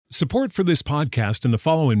Support for this podcast and the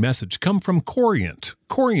following message come from Corient.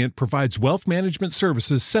 Corient provides wealth management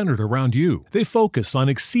services centered around you. They focus on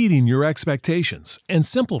exceeding your expectations and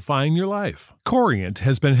simplifying your life. Corient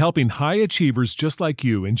has been helping high achievers just like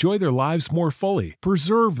you enjoy their lives more fully,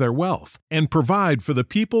 preserve their wealth, and provide for the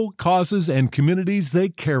people, causes, and communities they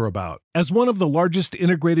care about. As one of the largest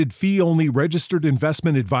integrated fee-only registered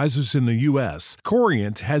investment advisors in the U.S.,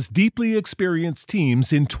 Corient has deeply experienced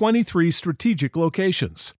teams in 23 strategic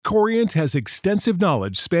locations. Corient has extensive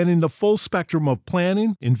knowledge spanning the full spectrum of planning,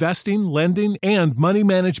 investing, lending, and money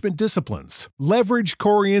management disciplines. Leverage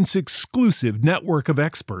Corient's exclusive network of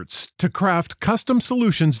experts to craft custom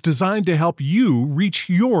solutions designed to help you reach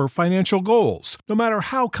your financial goals, no matter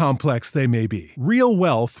how complex they may be. Real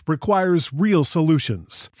wealth requires real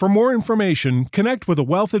solutions. For more information, connect with a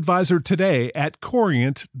wealth advisor today at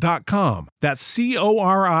Corient.com. That's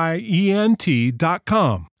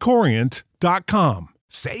Corient.com. Corient.com.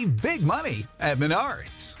 Save big money at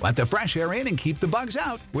Menards. Let the fresh air in and keep the bugs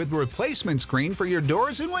out with replacement screen for your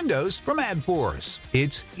doors and windows from AdForce.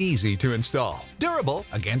 It's easy to install, durable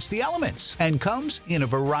against the elements, and comes in a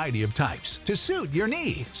variety of types to suit your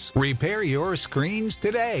needs. Repair your screens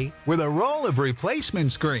today with a roll of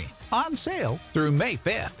replacement screen on sale through May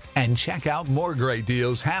 5th. And check out more great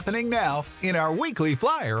deals happening now in our weekly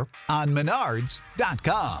flyer on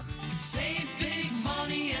Menards.com. Save big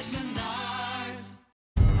money at Menards.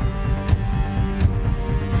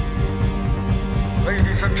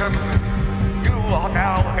 Ladies and gentlemen, you are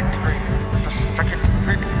now entering the Second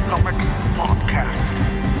Print Comics Podcast,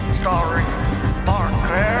 starring Mark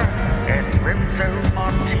Claire and Renzo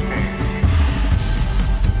Martinez.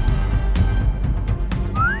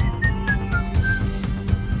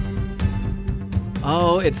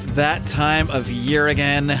 Oh, it's that time of year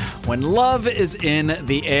again when love is in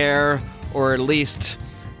the air, or at least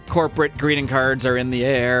corporate greeting cards are in the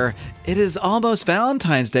air. It is almost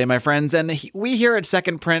Valentine's Day, my friends, and we here at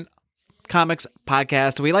Second Print Comics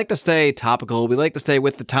Podcast, we like to stay topical, we like to stay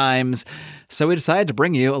with the times, so we decided to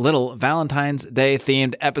bring you a little Valentine's Day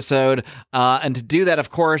themed episode, and to do that,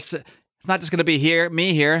 of course, it's not just going to be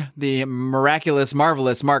me here, the miraculous,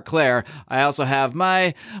 marvelous Mark Claire. I also have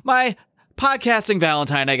my podcasting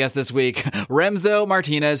Valentine, I guess, this week, Remzo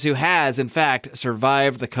Martinez, who has, in fact,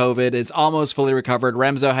 survived the COVID, is almost fully recovered.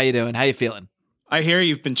 Remzo, how you doing? How you feeling? I hear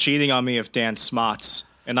you've been cheating on me with Dan Smots,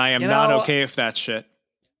 and I am not okay with that shit.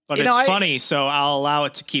 But it's funny, so I'll allow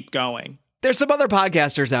it to keep going. There's some other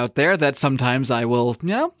podcasters out there that sometimes I will,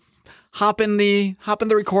 hop in the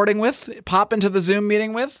recording with, pop into the Zoom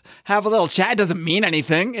meeting with, have a little chat. It doesn't mean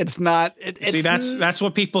anything. It's not. See, that's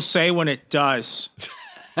what people say when it does.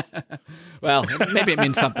 Well, maybe it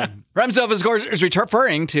means something. Remzo is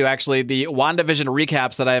referring to actually the WandaVision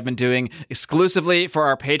recaps that I have been doing exclusively for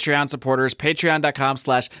our Patreon supporters,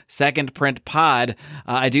 patreon.com/secondprintpod.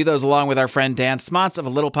 I do those along with our friend Dan Smots of a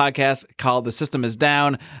little podcast called The System Is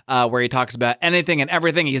Down, where he talks about anything and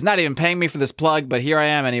everything. He's not even paying me for this plug, but here I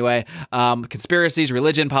am anyway. Conspiracies,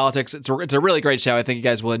 religion, politics. It's a really great show. I think you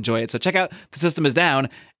guys will enjoy it. So check out The System Is Down.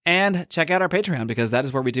 And check out our Patreon, because that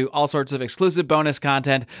is where we do all sorts of exclusive bonus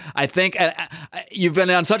content. I think you've been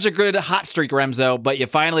on such a good hot streak, Remzo, but you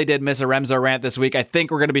finally did miss a Remzo rant this week. I think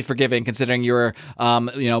we're going to be forgiving, considering you were,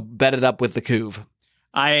 bedded up with the couve.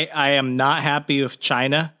 I am not happy with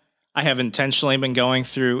China. I have intentionally been going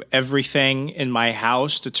through everything in my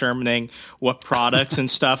house, determining what products and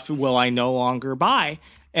stuff will I no longer buy.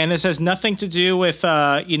 And this has nothing to do with,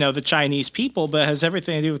 the Chinese people, but has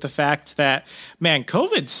everything to do with the fact that, man,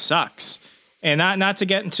 COVID sucks. And not to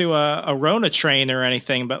get into a Rona train or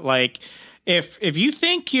anything, but like, if you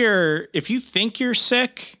think you're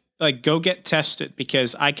sick, like, go get tested,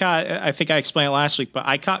 because I think I explained it last week, but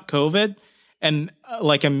I caught COVID, and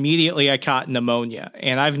like immediately I caught pneumonia,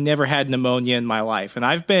 and I've never had pneumonia in my life. And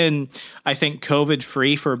I've been, I think, COVID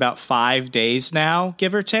free for about 5 days now,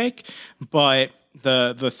 give or take. But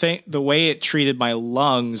the way it treated my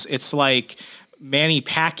lungs, it's like Manny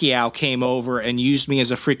Pacquiao came over and used me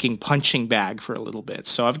as a freaking punching bag for a little bit.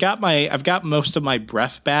 So I've got most of my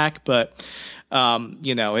breath back, but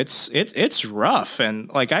it's rough. And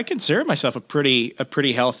like, I consider myself a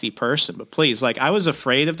pretty healthy person, but please, like, I was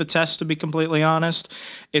afraid of the test, to be completely honest.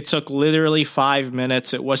 It took literally 5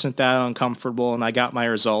 minutes. It wasn't that uncomfortable, and I got my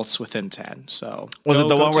results within 10. So was it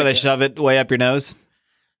the one where they shove it way up your nose?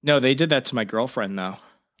 No, they did that to my girlfriend, though.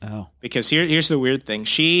 Oh. Because here's the weird thing.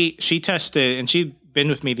 She tested, and she'd been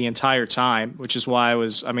with me the entire time, which is why I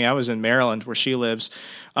was in Maryland, where she lives.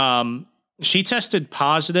 She tested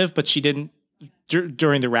positive, but she didn't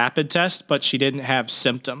during the rapid test, but she didn't have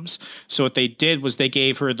symptoms. So what they did was they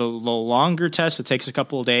gave her the longer test. It takes a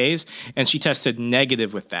couple of days, and she tested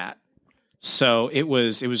negative with that. So it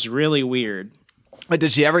was really weird. But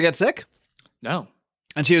did she ever get sick? No.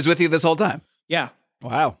 And she was with you this whole time? Yeah.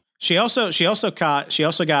 Wow. She also got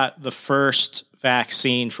the first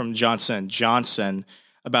vaccine from Johnson & Johnson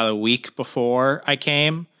about a week before I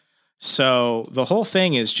came. So the whole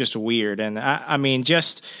thing is just weird. And I mean,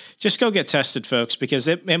 just go get tested, folks, because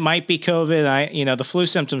it might be COVID. The flu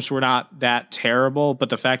symptoms were not that terrible, but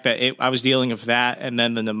the fact that I was dealing with that and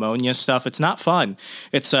then the pneumonia stuff, it's not fun.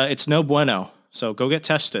 It's no bueno. So go get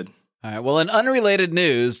tested. All right. Well, in unrelated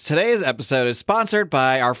news, today's episode is sponsored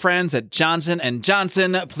by our friends at Johnson &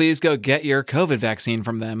 Johnson. Please go get your COVID vaccine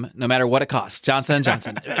from them, no matter what it costs. Johnson &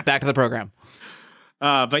 Johnson. Back to the program.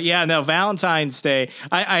 But yeah, no, Valentine's Day.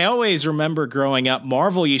 I always remember growing up,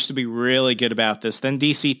 Marvel used to be really good about this. Then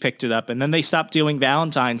DC picked it up, and then they stopped doing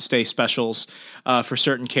Valentine's Day specials for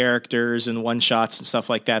certain characters and one-shots and stuff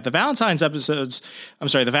like that. The Valentine's episodes,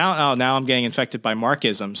 now I'm getting infected by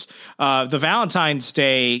Markisms. The Valentine's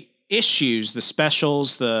Day issues, the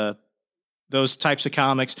specials, those types of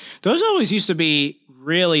comics, those always used to be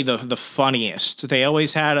really the funniest. They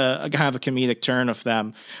always had a kind of a comedic turn of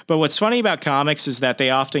them. But what's funny about comics is that they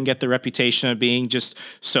often get the reputation of being just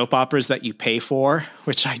soap operas that you pay for,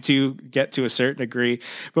 which I do get to a certain degree.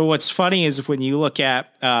 But what's funny is when you look at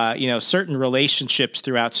certain relationships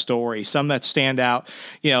throughout stories, some that stand out,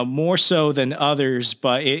 more so than others.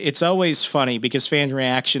 But it's always funny because fan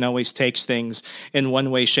reaction always takes things in one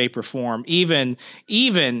way, shape, or form. Even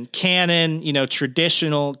canon,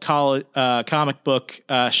 traditional comic book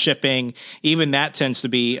shipping, even that tends to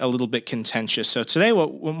be a little bit contentious. So today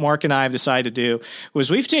what Mark and I have decided to do was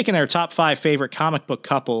we've taken our top 5 favorite comic book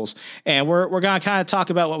couples, and we're going to kind of talk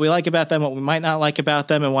about what we like about them, what we might not like about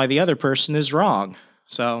them, and why the other person is wrong.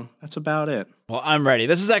 So that's about it. Well, I'm ready.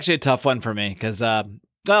 This is actually a tough one for me because,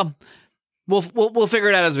 We'll figure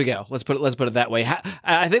it out as we go. Let's put it that way.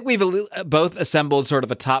 I think we've both assembled sort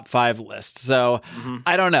of a top 5 list. So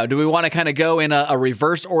I don't know. Do we want to kind of go in a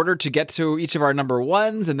reverse order to get to each of our number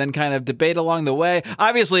ones and then kind of debate along the way?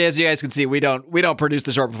 Obviously, as you guys can see, we don't produce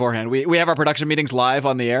the short beforehand. We have our production meetings live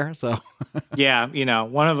on the air. So yeah,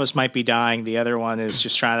 one of us might be dying. The other one is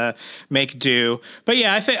just trying to make do. But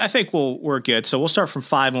yeah, I think we're good. So we'll start from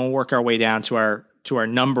 5 and we'll work our way down to our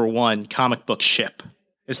number 1 comic book ship,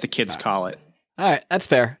 as the kids call it. All right, that's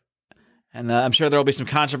fair. And I'm sure there will be some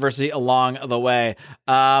controversy along the way.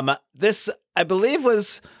 This, I believe,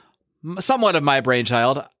 was somewhat of my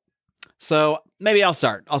brainchild. So maybe I'll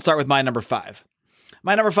start. I'll start with my number 5.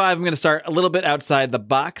 My number 5, I'm going to start a little bit outside the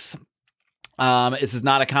box. This is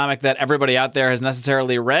not a comic that everybody out there has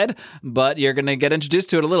necessarily read, but you're going to get introduced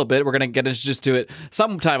to it a little bit. We're going to get introduced to it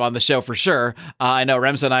sometime on the show for sure. I know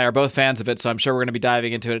Remso and I are both fans of it, so I'm sure we're going to be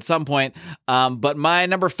diving into it at some point. But my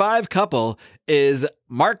number 5 couple is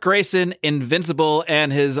Mark Grayson, Invincible,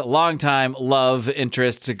 and his longtime love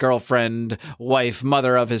interest, girlfriend, wife,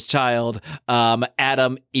 mother of his child,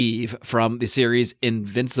 Adam Eve from the series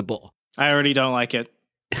Invincible. I already don't like it.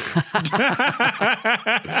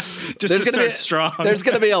 Just to start strong. There's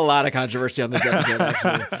going to be a lot of controversy on this episode,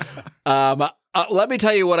 actually. Let me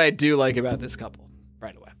tell you what I do like about this couple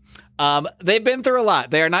right away. They've been through a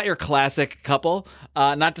lot. They are not your classic couple.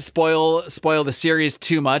 Not to spoil the series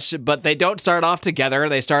too much, but they don't start off together.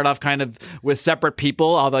 They start off kind of with separate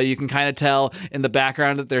people, although you can kind of tell in the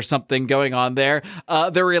background that there's something going on there.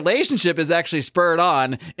 Their relationship is actually spurred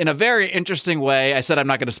on in a very interesting way. I said I'm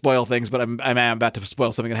not going to spoil things, but I'm about to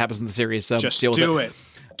spoil something that happens in the series, so just deal with do it.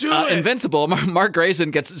 Invincible, Mark Grayson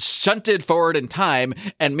gets shunted forward in time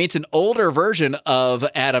and meets an older version of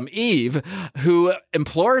Adam Eve who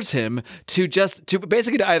implores him to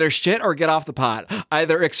basically to either shit or get off the pot.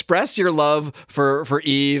 Either express your love for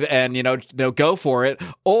Eve and, go for it,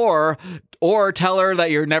 or tell her that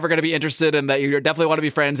you're never going to be interested and that you definitely want to be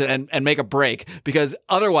friends and make a break, because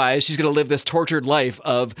otherwise she's going to live this tortured life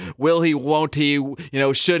of will he, won't he,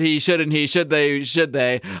 should he, shouldn't he, should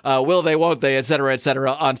they, will they, won't they, et cetera,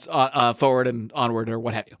 on forward and onward or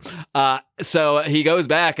what have you. So he goes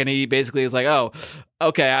back and he basically is like, oh,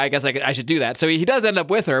 okay, I guess I should do that. So he does end up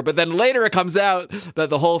with her, but then later it comes out that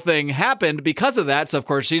the whole thing happened because of that. So of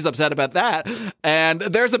course she's upset about that. And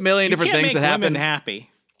there's a million different things that happen. Women happy.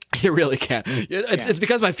 You really can't. It's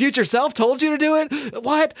because my future self told you to do it.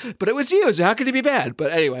 What? But it was you, so how could it be bad?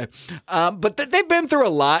 But anyway, they've been through a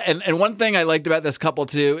lot, and one thing I liked about this couple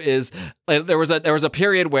too is there was a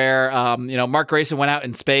period where Mark Grayson went out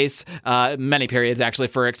in space, many periods actually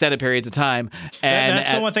for extended periods of time, and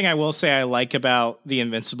that's the one thing I will say I like about the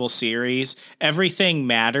Invincible series. Everything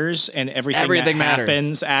matters, and everything that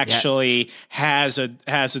happens actually has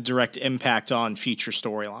a direct impact on future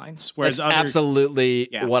storylines. Whereas absolutely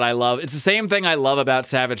what I love. It's the same thing I love about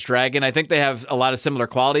Savage Dragon. I think they have a lot of similar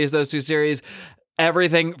qualities, those two series.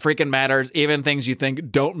 Everything freaking matters, even things you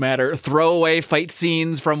think don't matter. Throwaway fight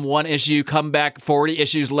scenes from one issue, come back 40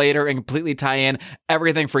 issues later and completely tie in.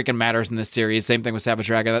 Everything freaking matters in this series. Same thing with Savage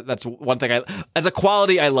Dragon. That's one thing as a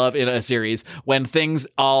quality I love in a series. When things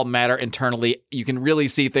all matter internally, you can really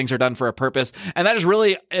see things are done for a purpose. And that is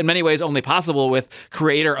really, in many ways, only possible with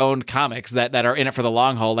creator-owned comics that are in it for the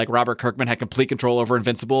long haul. Like Robert Kirkman had complete control over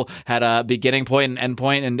Invincible, had a beginning point and end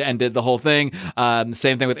point, and did the whole thing.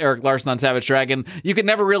 Same thing with Eric Larson on Savage Dragon. You could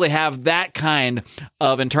never really have that kind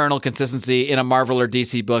of internal consistency in a Marvel or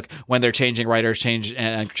DC book when they're changing writers, changing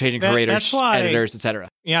creators, editors, etc.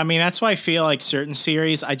 Yeah, I mean, that's why I feel like certain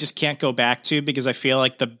series I just can't go back to, because I feel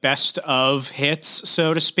like the best of hits,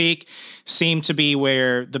 so to speak, seem to be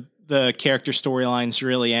where the character storylines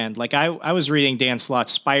really end. Like I was reading Dan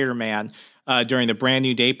Slott's Spider-Man during the Brand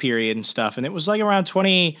New Day period and stuff, and it was like around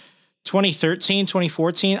 2013,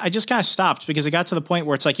 2014, I just kind of stopped because it got to the point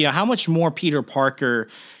where it's like, how much more Peter Parker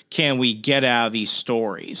can we get out of these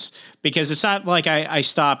stories? Because it's not like I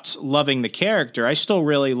stopped loving the character. I still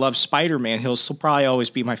really love Spider-Man. He'll still probably always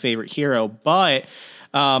be my favorite hero. But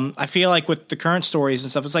I feel like with the current stories and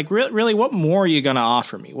stuff, it's like, really, what more are you going to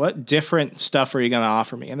offer me? What different stuff are you going to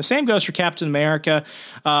offer me? And the same goes for Captain America.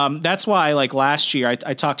 That's why, like last year,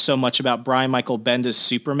 I talked so much about Brian Michael Bendis'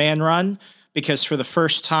 Superman run, because for the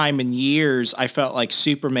first time in years, I felt like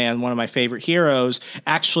Superman, one of my favorite heroes,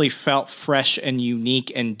 actually felt fresh and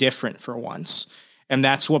unique and different for once. And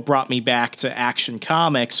that's what brought me back to Action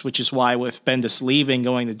Comics, which is why with Bendis leaving,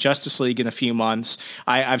 going to Justice League in a few months,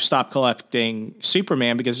 I've stopped collecting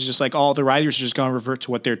Superman, because it's just like all the writers are just going to revert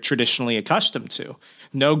to what they're traditionally accustomed to.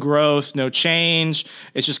 No growth, no change.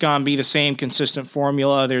 It's just going to be the same consistent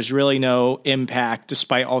formula. There's really no impact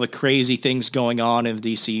despite all the crazy things going on in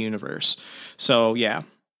the DC universe. So, yeah.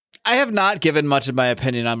 I have not given much of my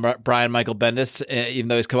opinion on Brian Michael Bendis, even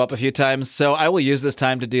though he's come up a few times, so I will use this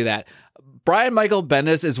time to do that. Brian Michael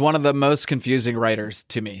Bendis is one of the most confusing writers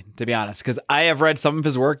to me, to be honest, because I have read some of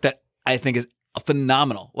his work that I think is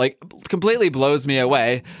phenomenal, like completely blows me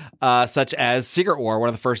away, such as Secret War, one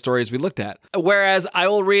of the first stories we looked at. Whereas I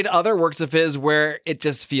will read other works of his where it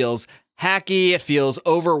just feels hacky, it feels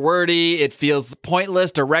overwordy, it feels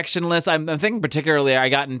pointless, directionless. I'm thinking particularly I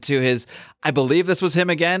got into his, I believe this was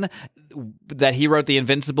him again, that he wrote the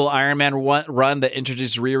Invincible Iron Man run that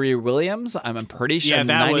introduced Riri Williams. I'm pretty sure, yeah,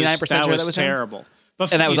 99% sure that was terrible. Him.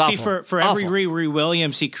 But and that was you awful. See, for every Riri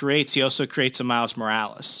Williams he creates, he also creates a Miles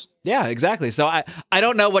Morales. Yeah, exactly. So I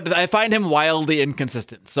don't know I find him wildly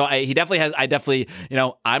inconsistent. So he definitely has,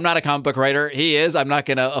 I'm not a comic book writer. He is. I'm not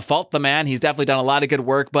going to fault the man. He's definitely done a lot of good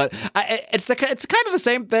work, but it's kind of the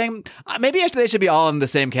same thing. Maybe actually they should be all in the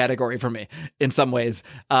same category for me in some ways.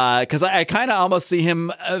 Cause I kind of almost see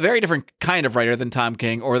him a very different kind of writer than Tom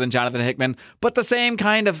King or than Jonathan Hickman, but the same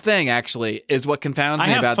kind of thing actually is what confounds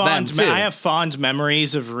me about them too. I have fond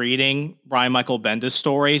memories of reading Brian Michael Bendis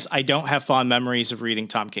stories. I don't have fond memories of reading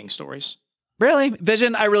Tom King stories. Really?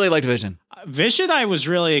 Vision? I really liked Vision. Vision I was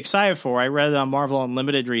really excited for. I read it on Marvel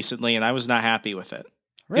Unlimited recently, and I was not happy with it.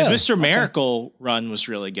 Really? His Mr. Miracle run was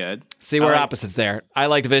really good. See, we're opposites there. I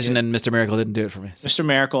liked Vision, and Mr. Miracle didn't do it for me. So. Mr.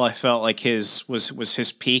 Miracle, I felt like his was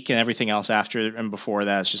his peak, and everything else after and before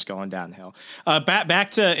that is just going downhill.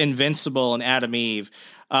 Back to Invincible and Adam Eve.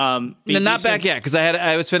 Not back yet, because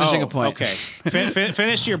I was finishing a point. Okay,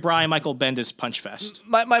 finish your Brian Michael Bendis punch fest.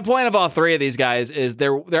 My point of all three of these guys is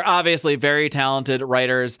they're obviously very talented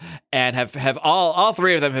writers and have all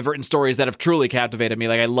three of them have written stories that have truly captivated me.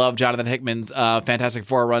 Like I love Jonathan Hickman's Fantastic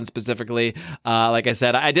Four run specifically. Like I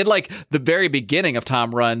said, I did like the very beginning of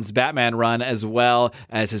Tom Runn's Batman run as well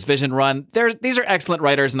as his Vision run. These are excellent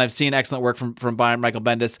writers, and I've seen excellent work from Brian Michael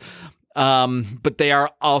Bendis. But they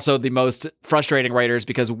are also the most frustrating writers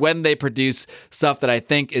because when they produce stuff that I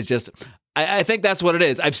think is just, I think that's what it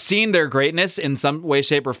is. I've seen their greatness in some way,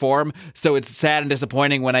 shape, or form. So it's sad and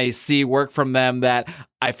disappointing when I see work from them that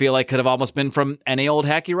I feel like could have almost been from any old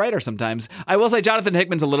hacky writer sometimes. I will say Jonathan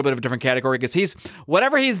Hickman's a little bit of a different category because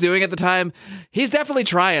whatever he's doing at the time, he's definitely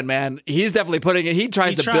trying, man. He's definitely putting it. He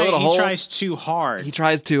tries to build a whole. He tries too hard. He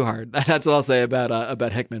tries too hard. That's what I'll say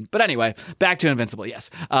about Hickman. But anyway, back to Invincible. Yes,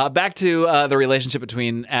 back to the relationship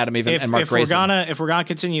between Adam Eve and Mark Grayson. If we're gonna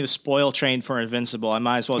continue the spoil train for Invincible, I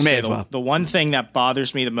might as well say the one thing that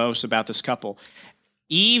bothers me the most about this couple: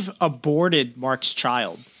 Eve aborted Mark's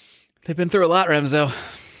child. They've been through a lot, Remzo.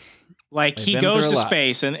 Like he goes to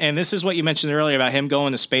space, and this is what you mentioned earlier about him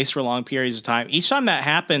going to space for long periods of time. Each time that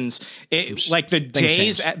happens,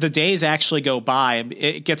 the days actually go by.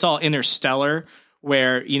 It gets all interstellar,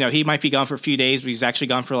 where he might be gone for a few days, but he's actually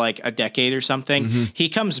gone for like a decade or something. Mm-hmm. He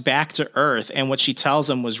comes back to Earth, and what she tells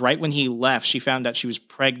him was right when he left, she found out she was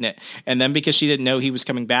pregnant, and then because she didn't know he was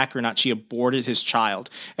coming back or not, she aborted his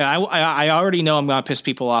child. And I already know I'm going to piss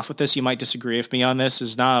people off with this. You might disagree with me on this.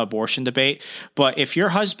 It's not an abortion debate, but if your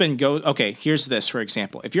husband goes, okay, here's this for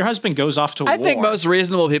example: if your husband goes off to war, I think most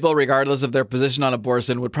reasonable people, regardless of their position on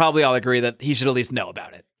abortion, would probably all agree that he should at least know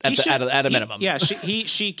about it. At a minimum.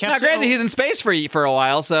 She kept now, it. Granted, he's in space for a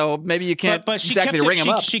while, so maybe you can't exactly ring him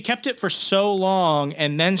up. She kept it for so long,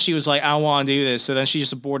 and then she was like, I want to do this. So then she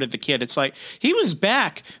just aborted the kid. It's like, he was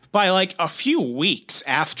back by like a few weeks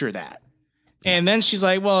after that. And then she's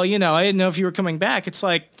like, well, I didn't know if you were coming back. It's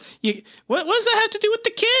like, what does that have to do with the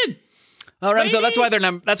kid? All right, so that's why they're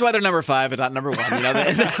number 5 and not number 1.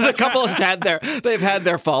 The couple has had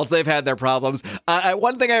their faults, they've had their problems.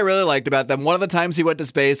 One thing I really liked about them, one of the times he went to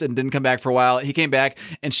space and didn't come back for a while, he came back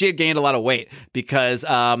and she had gained a lot of weight because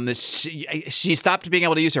she stopped being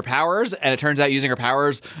able to use her powers, and it turns out using her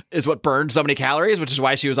powers is what burned so many calories, which is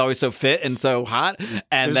why she was always so fit and so hot.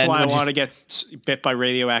 And this is why I wanted to get bit by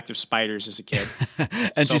radioactive spiders as a kid.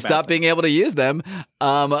 And she stopped being able to use them.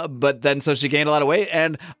 But then so she gained a lot of weight,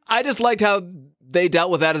 and I just liked how they dealt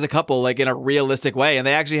with that as a couple, like in a realistic way. And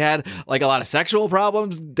they actually had like a lot of sexual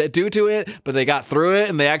problems due to it, but they got through it.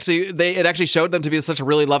 And it actually showed them to be such a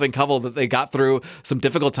really loving couple that they got through some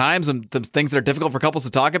difficult times and some things that are difficult for couples to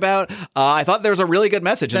talk about. I thought there was a really good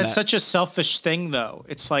message in that. That's such a selfish thing, though.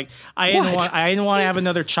 It's like, I didn't want to have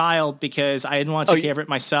another child because I didn't want to take care of it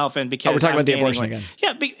myself. And because we're talking about the abortion again.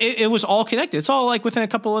 Yeah, it was all connected. It's all like within a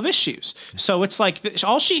couple of issues. So it's like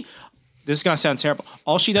this is going to sound terrible.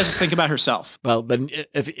 All she does is think about herself. Well, then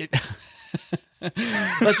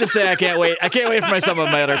let's just say I can't wait. I can't wait for some of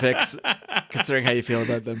my other picks, considering how you feel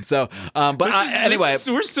about them. So, anyway,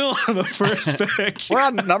 we're still on the first pick. We're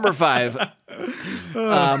on number 5.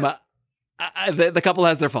 The couple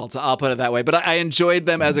has their faults, I'll put it that way. But I enjoyed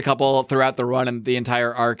them as a couple throughout the run and the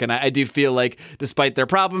entire arc. And I do feel like despite their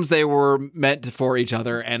problems, they were meant for each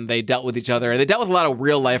other and they dealt with each other. And they dealt with a lot of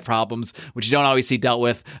real life problems, which you don't always see dealt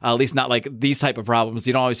with, at least not like these type of problems.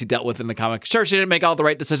 You don't always see dealt with in the comic. Sure, she didn't make all the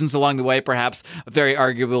right decisions along the way, perhaps a very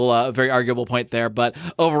arguable point there. But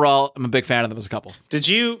overall, I'm a big fan of them as a couple. Did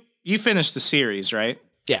you finished the series, right?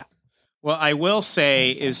 Yeah. Well, I will say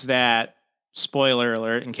is that, spoiler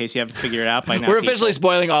alert, in case you haven't figured it out by now. We're officially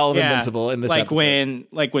spoiling all of Invincible in this episode.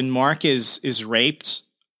 When Mark is raped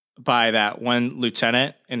by that one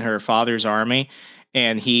lieutenant in her father's army,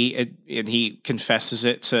 and he confesses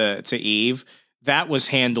it to Eve. That was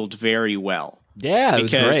handled very well. Yeah,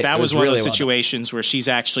 because that was one of those situations where she's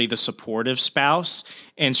actually the supportive spouse,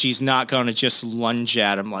 and she's not going to just lunge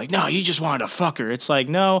at him like, no, you just wanted to fuck her. It's like,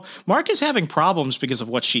 no, Mark is having problems because of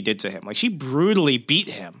what she did to him. Like, she brutally beat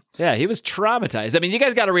him. Yeah, he was traumatized. I mean, you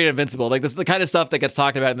guys got to read Invincible. Like, this, the kind of stuff that gets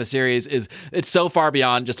talked about in the series it's so far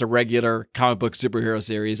beyond just a regular comic book superhero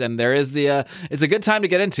series. And there is it's a good time to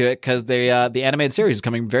get into it because the animated series is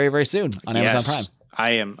coming very, very soon on Amazon Prime.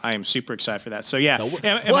 I am super excited for that. So yeah,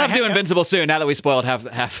 we'll have to do Invincible soon. Now that we spoiled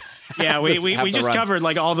half. Yeah, we just covered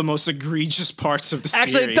like all the most egregious parts of the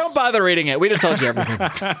series. Actually, don't bother reading it. We just told you everything.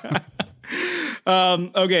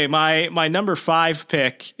 Okay, my number 5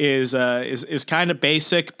 pick is kind of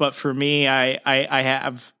basic, but for me, I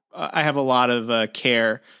have a lot of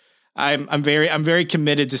care. I'm very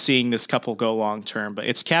committed to seeing this couple go long term, but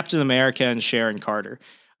it's Captain America and Sharon Carter.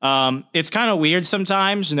 It's kind of weird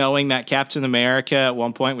sometimes knowing that Captain America at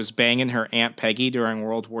one point was banging her Aunt Peggy during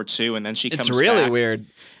World War II, and then she comes back. It's really weird.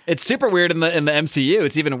 It's super weird in the MCU.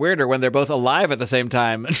 It's even weirder when they're both alive at the same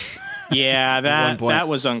time. Yeah, that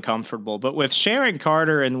was uncomfortable. But with Sharon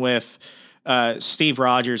Carter and with Steve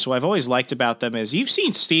Rogers, what I've always liked about them is you've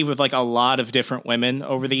seen Steve with like a lot of different women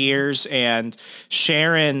over the years, and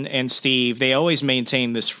Sharon and Steve, they always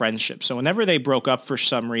maintained this friendship. So whenever they broke up for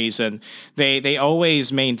some reason, they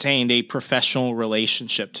always maintained a professional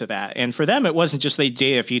relationship to that. And for them, it wasn't just they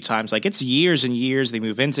dated a few times. Like, it's years and years. They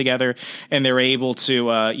move in together and they're able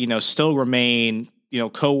to, still remain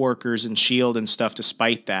co-workers in S.H.I.E.L.D. and stuff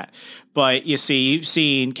despite that. But you've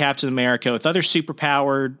seen Captain America with other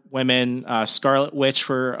superpowered women, Scarlet Witch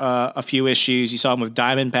for a few issues. You saw him with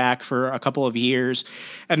Diamondback for a couple of years.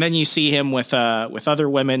 And then you see him with other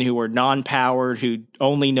women who are non-powered, who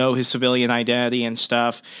only know his civilian identity and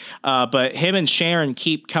stuff. But him and Sharon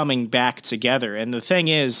keep coming back together. And the thing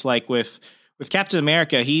is, like with Captain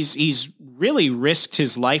America, he's really risked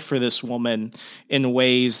his life for this woman in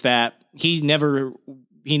ways that he never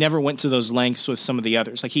went to those lengths with some of the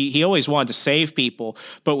others. Like he always wanted to save people,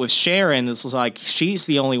 but with Sharon, it's like she's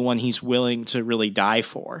the only one he's willing to really die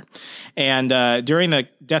for. And during the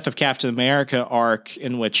Death of Captain America arc,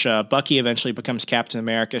 in which Bucky eventually becomes Captain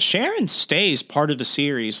America, Sharon stays part of the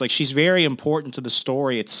series. Like she's very important to the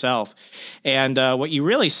story itself. And what you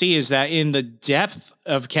really see is that in the depth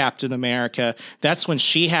of Captain America, that's when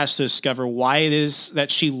she has to discover why it is that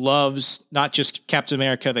she loves not just Captain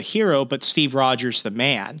America the hero, but Steve Rogers the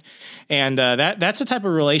man. And that's a type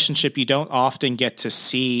of relationship you don't often get to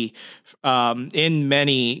see in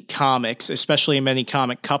many comics, especially in many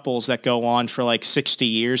comic couples that go on for like 60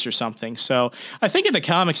 years or something. So I think in the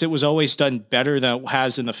comics, it was always done better than it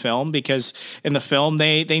has in the film, because in the film,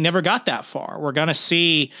 they never got that far. We're going to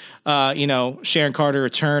see, Sharon Carter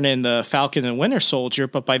return in the Falcon and Winter Soldier.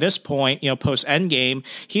 But by this point, post Endgame,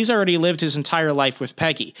 he's already lived his entire life with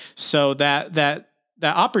Peggy. So that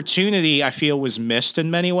opportunity, I feel, was missed in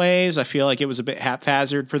many ways. I feel like it was a bit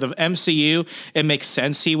haphazard. For the MCU, it makes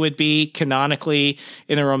sense he would be canonically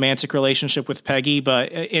in a romantic relationship with Peggy.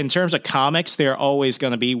 But in terms of comics, they're always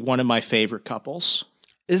going to be one of my favorite couples.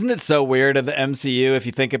 Isn't it so weird of the MCU, if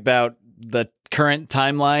you think about the current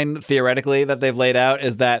timeline, theoretically, that they've laid out,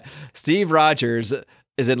 is that Steve Rogers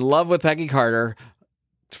is in love with Peggy Carter,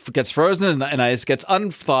 gets frozen in ice, gets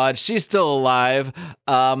unthawed, she's still alive,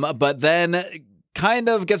 but then kind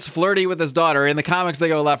of gets flirty with his daughter. In the comics, they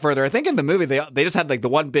go a lot further. I think in the movie, they just had like the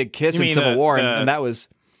one big kiss in Civil War, and that was...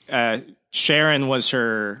 Sharon was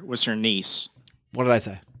her niece. What did I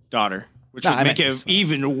say? Daughter. Which would make it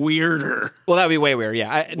even weirder. Well, that would be way weird,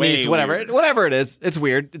 yeah. Niece, whatever. Weird. Whatever it is, it's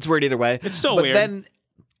weird. It's weird either way. It's still weird. But then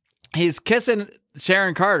he's kissing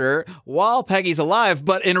Sharon Carter while Peggy's alive,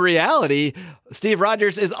 but in reality, Steve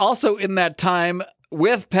Rogers is also in that time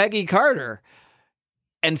with Peggy Carter.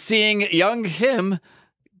 And seeing young him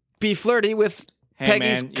be flirty with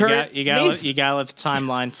Peggy's current niece. You gotta let the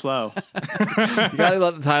timeline flow. You gotta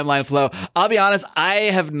let the timeline flow. I'll be honest, I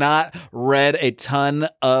have not read a ton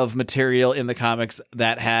of material in the comics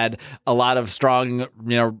that had a lot of strong,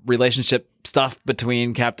 relationship stuff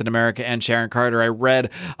between Captain America and Sharon Carter. I read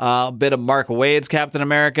a bit of Mark Waid's Captain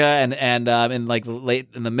America and in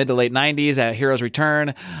the mid to late 90s at Heroes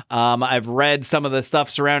Return. I've read some of the stuff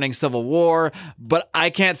surrounding Civil War, but I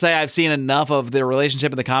can't say I've seen enough of the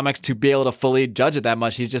relationship in the comics to be able to fully judge it that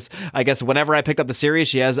much. He's just, I guess, whenever I picked up the series,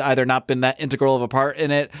 she has either not been that integral of a part in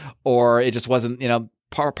it, or it just wasn't,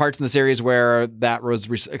 parts in the series where that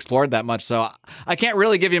was explored that much. So I can't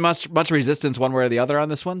really give you much resistance one way or the other on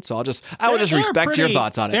this one. So I will just respect your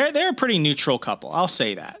thoughts on it. They're a pretty neutral couple. I'll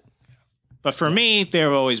say that. But for me,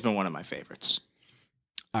 they've always been one of my favorites.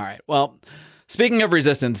 All right. Well, speaking of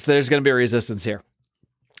resistance, there's going to be a resistance here.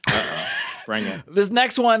 Bring it. This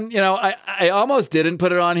next one, I almost didn't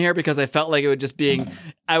put it on here because I felt like I would just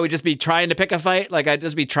be trying to pick a fight. Like I'd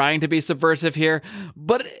just be trying to be subversive here.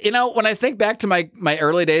 But, when I think back to my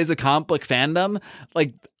early days of comic book fandom,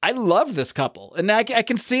 like I loved this couple. And I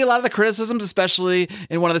can see a lot of the criticisms, especially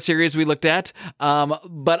in one of the series we looked at.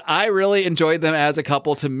 But I really enjoyed them as a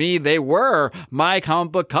couple. To me, they were my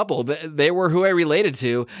comic book couple. They were who I related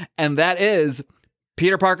to. And that is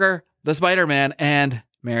Peter Parker, the Spider-Man, and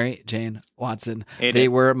Mary Jane Watson. They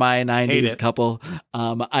were my 90s couple.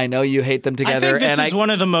 I know you hate them together. I think this is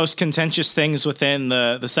one of the most contentious things within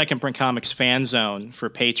the Second Print Comics fan zone for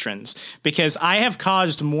patrons, because I have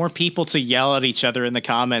caused more people to yell at each other in the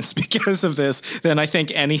comments because of this than I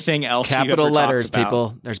think anything else. Capital we've ever letters, talked about.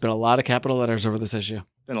 people. There's been a lot of capital letters over this issue.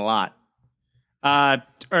 Been a lot. Are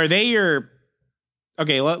they your...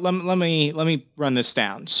 Okay, let me run this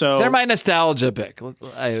down. So they're my nostalgia pick,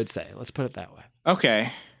 I would say. Let's put it that way.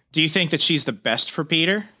 Okay. Do you think that she's the best for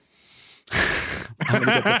Peter? I'm going to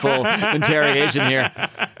get the full interrogation here.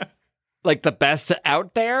 Like the best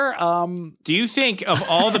out there? Do you think of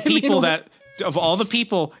all the people of all the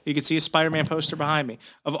people, you can see a Spider-Man poster behind me.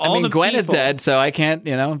 Gwen is dead, so I can't,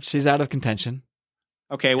 she's out of contention.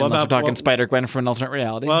 Okay, well, unless we're talking Spider-Gwen from an alternate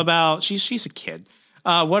reality. What about, she's a kid.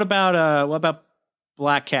 What about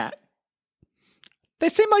Black Cat? They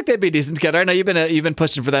seem like they'd be decent together. I know you've been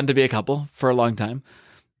pushing for them to be a couple for a long time.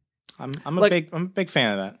 I'm a big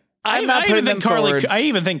fan of that. I'm not putting them forward. I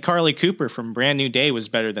even think Carly Cooper from Brand New Day was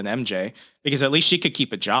better than MJ because at least she could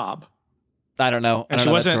keep a job. I don't know. And I she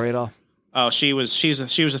don't know wasn't that story at all. Oh, she was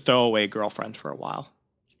a throwaway girlfriend for a while.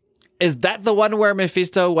 Is that the one where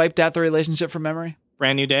Mephisto wiped out the relationship from memory?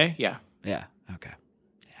 Brand New Day, yeah. Yeah. Okay.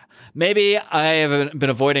 Yeah. Maybe I have been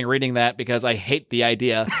avoiding reading that because I hate the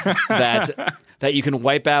idea that you can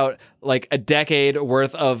wipe out like a decade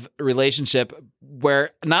worth of relationship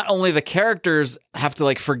where not only the characters have to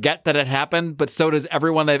like forget that it happened, but so does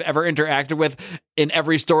everyone they've ever interacted with in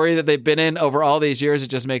every story that they've been in over all these years. It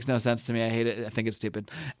just makes no sense to me. I hate it. I think it's stupid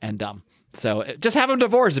and dumb. So just have them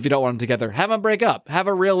divorce if you don't want them together. Have them break up. Have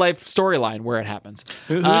a real life storyline where it happens.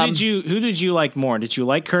 Who did you like more? Did you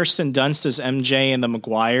like Kirsten Dunst as MJ in the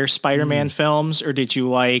Maguire Spider-Man films, or did you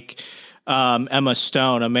like Emma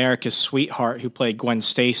Stone, America's sweetheart, who played Gwen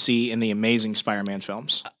Stacy in the Amazing Spider-Man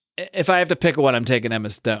films? If I have to pick one, I'm taking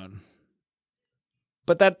Emma Stone.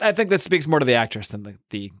 But I think that speaks more to the actress than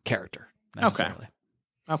the character necessarily.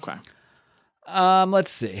 Okay.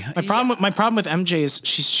 Let's see. My problem with MJ is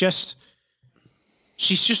she's just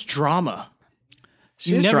drama.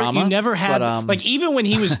 She's drama. You never had but, like even when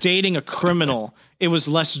he was dating a criminal, it was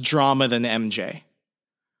less drama than MJ.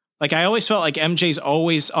 Like I always felt like MJ's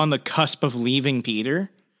always on the cusp of leaving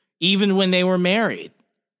Peter, even when they were married.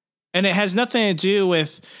 And it has nothing to do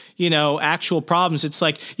with, actual problems. It's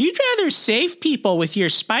like, you'd rather save people with your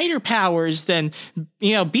spider powers than,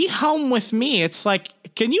 be home with me. It's like,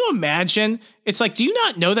 can you imagine? It's like, do you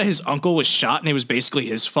not know that his uncle was shot and it was basically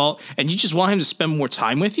his fault and you just want him to spend more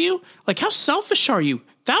time with you? Like, how selfish are you?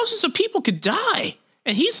 Thousands of people could die.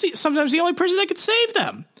 And he's sometimes the only person that could save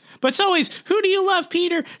them. But it's always, who do you love,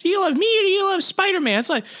 Peter? Do you love me or do you love Spider-Man?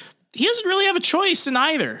 It's like, he doesn't really have a choice in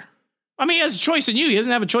either. I mean, he has a choice in you. He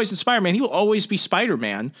doesn't have a choice in Spider-Man. He will always be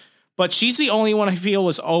Spider-Man. But she's the only one I feel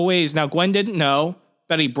was always... Now, Gwen didn't know.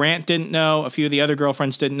 Betty Brant didn't know. A few of the other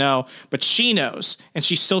girlfriends didn't know. But she knows. And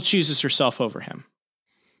she still chooses herself over him.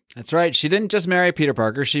 That's right. She didn't just marry Peter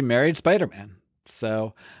Parker. She married Spider-Man.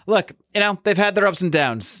 So, look, they've had their ups and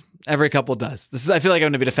downs. Every couple does. I feel like I'm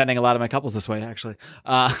going to be defending a lot of my couples this way, actually.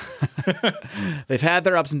 They've had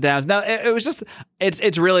their ups and downs. Now, it was just,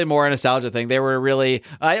 it's really more a nostalgia thing. They were really,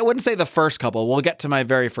 I wouldn't say the first couple. We'll get to my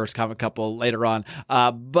very first comic couple later on.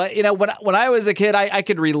 But, when I was a kid, I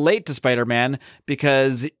could relate to Spider-Man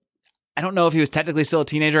because I don't know if he was technically still a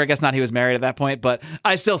teenager. I guess not. He was married at that point, but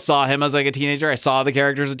I still saw him as like a teenager. I saw the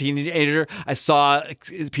character as a teenager. I saw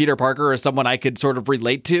Peter Parker as someone I could sort of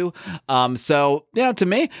relate to. So, to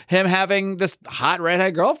me, him having this hot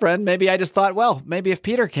redhead girlfriend, maybe I just thought, well, maybe if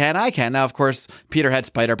Peter can, I can. Now, of course, Peter had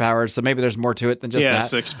spider powers, so maybe there's more to it than just that.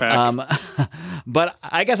 Six pack. But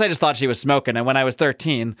I guess I just thought she was smoking. And when I was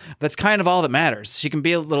 13, that's kind of all that matters. She can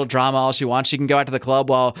be a little drama all she wants. She can go out to the club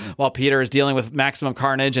while Peter is dealing with maximum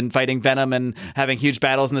carnage and fighting Venom and having huge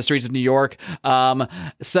battles in the streets of New York.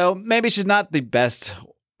 So maybe she's not the best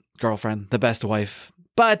girlfriend, the best wife,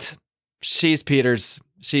 but she's Peter's.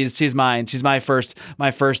 She's mine. She's my first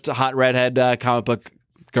hot redhead comic book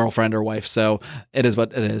girlfriend or wife. So it is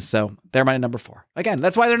what it is. So they're my number 4. Again,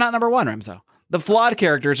 that's why they're not number 1, Remso. The flawed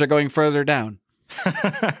characters are going further down.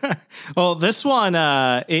 Well, this one,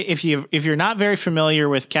 if you're not very familiar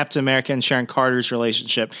with Captain America and Sharon Carter's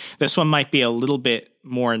relationship, this one might be a little bit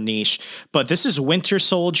more niche. But this is Winter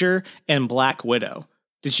Soldier and Black Widow.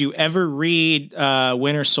 Did you ever read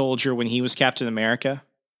Winter Soldier when he was Captain America?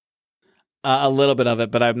 A little bit of it,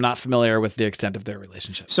 but I'm not familiar with the extent of their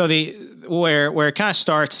relationship. So where it kind of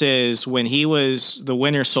starts is when he was the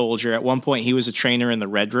Winter Soldier. At one point, he was a trainer in the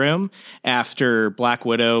Red Room after Black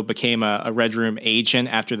Widow became a Red Room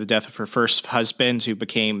agent after the death of her first husband, who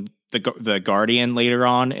became the Guardian later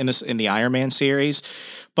on in the Iron Man series.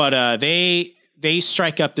 But they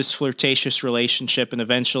strike up this flirtatious relationship, and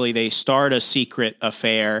eventually they start a secret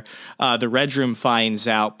affair. The Red Room finds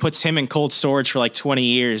out, puts him in cold storage for like 20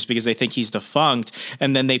 years because they think he's defunct.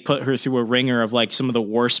 And then they put her through a ringer of like some of the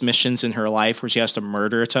worst missions in her life where she has to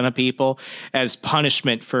murder a ton of people as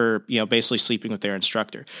punishment for, basically sleeping with their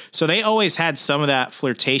instructor. So they always had some of that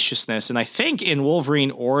flirtatiousness. And I think in Wolverine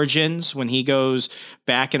Origins, when he goes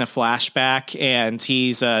back in a flashback and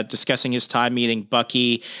he's discussing his time meeting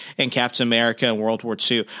Bucky and Captain America in World War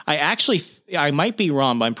II. I might be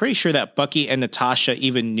wrong, but I'm pretty sure that Bucky and Natasha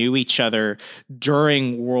even knew each other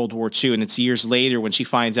during World War II. And it's years later when she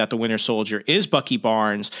finds out the Winter Soldier is Bucky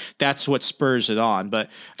Barnes. That's what spurs it on. But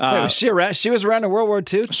wait, she was around in World War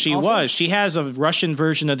II? She also was. She has a Russian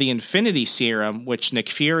version of the Infinity Serum, which Nick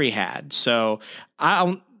Fury had. So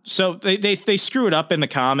So they screw it up in the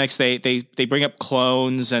comics. They bring up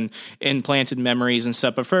clones and implanted memories and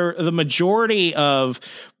stuff. But for the majority of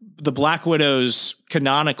the Black Widow's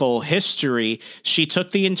canonical history, she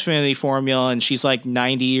took the Infinity Formula and she's like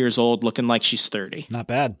 90 years old, looking like she's 30. Not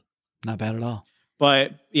bad. Not bad at all.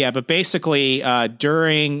 But basically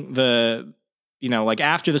during the, like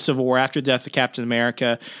after the Civil War, after the death of Captain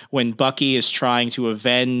America, when Bucky is trying to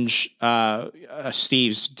avenge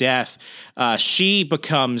Steve's death, she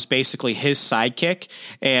becomes basically his sidekick,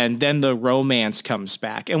 and then the romance comes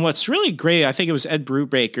back. And what's really great, I think it was Ed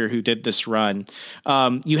Brubaker who did this run.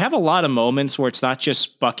 You have a lot of moments where it's not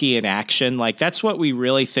just Bucky in action. Like that's what we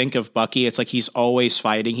really think of Bucky. It's like he's always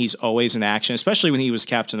fighting. He's always in action, especially when he was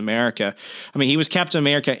Captain America. I mean, he was Captain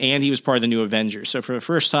America and he was part of the New Avengers. So for the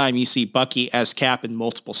first time, you see Bucky as Cap in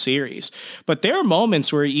multiple series. But there are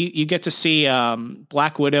moments where you get to see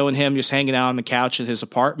Black Widow and him just hanging out on the couch at his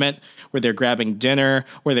apartment, where they're grabbing dinner,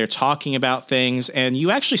 where they're talking about things, and you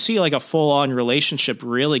actually see like a full-on relationship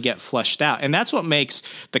really get fleshed out. And that's what makes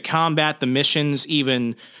the combat, the missions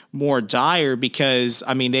even more dire, because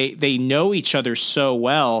I mean they know each other so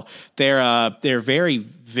well. They're very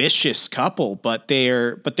vicious couple, but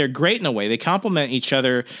they're great in a way. They complement each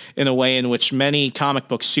other in a way in which many comic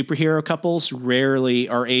book superhero couples rarely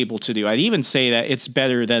are able to do. I'd even say that it's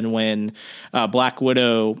better than when Black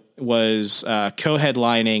Widow was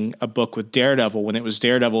co-headlining a book with Daredevil, when it was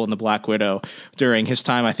Daredevil and the Black Widow during his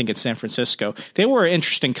time, I think, in San Francisco. They were an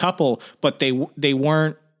interesting couple, but they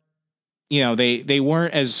weren't, they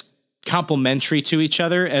weren't as complementary to each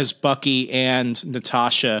other as Bucky and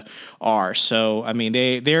Natasha are. So, I mean,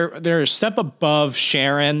 they're a step above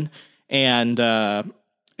Sharon and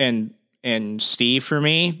Steve for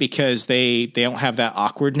me, because they don't have that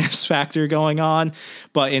awkwardness factor going on.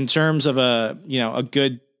 But in terms of a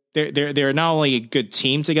good, they're not only a good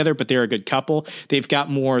team together, but they're a good couple. They've got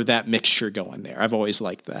more of that mixture going there. I've always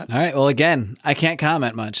liked that. All right. Well, again, I can't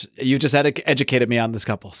comment much. You just educated me on this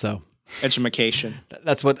couple, so. Edumacation.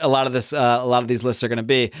 That's what a lot of these lists are going to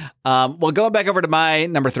be. Well, going back over to my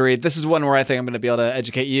number 3, this is one where I think I'm going to be able to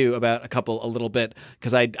educate you about a couple a little bit,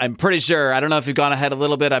 because I'm pretty sure, I don't know if you've gone ahead a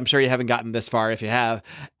little bit. I'm sure you haven't gotten this far if you have.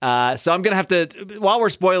 So I'm going to have to, while we're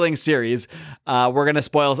spoiling series, we're going to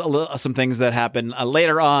spoil some things that happen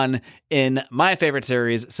later on in my favorite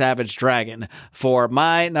series, Savage Dragon, for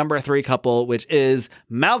my number 3 couple, which is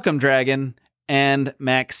Malcolm Dragon and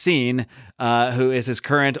Maxine, who is his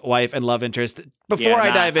current wife and love interest. Before I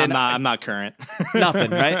dive in, I'm not current. Nothing,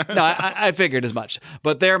 right? No, I figured as much.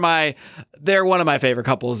 But they're one of my favorite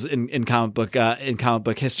couples in comic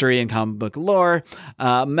book history and comic book lore.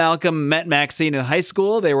 Malcolm met Maxine in high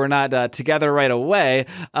school. They were not together right away.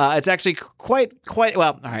 It's actually quite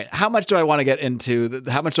well. All right, how much do I want to get into?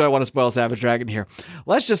 How much do I want to spoil Savage Dragon here?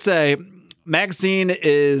 Let's just say Maxine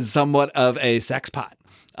is somewhat of a sex pot.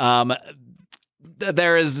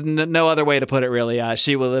 There is no other way to put it, really.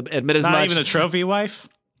 She will admit as much. Not even a trophy wife?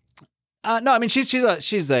 No, I mean, she's not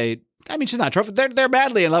a trophy. They're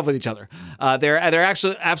madly in love with each other. They're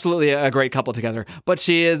actually absolutely a great couple together. But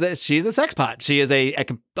she's a sex pot. She is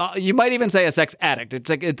you might even say a sex addict.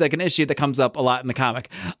 It's like an issue that comes up a lot in the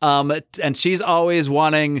comic. And she's always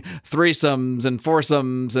wanting threesomes and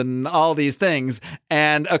foursomes and all these things.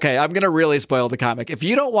 And okay, I'm gonna really spoil the comic. If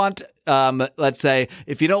you don't want, let's say,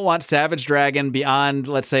 if you don't want Savage Dragon beyond,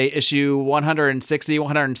 let's say, issue 160,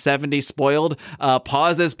 170 spoiled,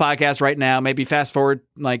 pause this podcast right now. Maybe fast forward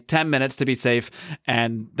like 10 minutes to be safe,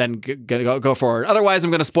 and then go forward. Otherwise, I'm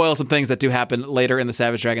going to spoil some things that do happen later in the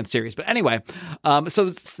Savage Dragon series. But anyway,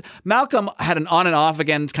 so Malcolm had an on and off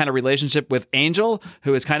again kind of relationship with Angel,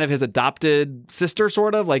 who is kind of his adopted sister,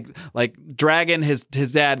 sort of like Dragon. His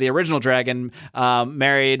dad, the original Dragon, got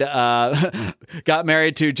married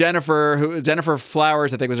to Jennifer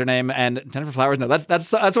Flowers, I think was her name, and Jennifer Flowers. No,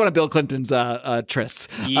 that's one of Bill Clinton's trysts.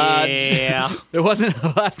 Yeah, it wasn't.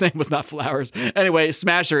 The last name was not Flowers. Anyway,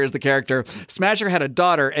 Smasher is the character. Smasher had a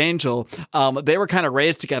daughter, Angel. They were kind of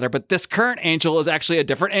raised together, but this current Angel is actually a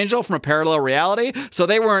different Angel from a parallel reality, so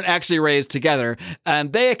they weren't actually raised together,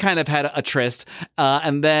 and they kind of had a tryst.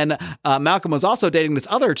 And then Malcolm was also dating this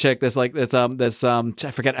other chick, I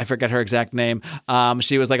forget her exact name.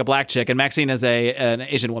 She was like a black chick, and Maxine is an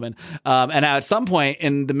Asian woman. And at some point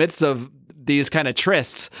in the midst of these kind of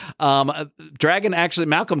trysts,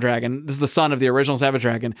 Malcolm Dragon, this is the son of the original Savage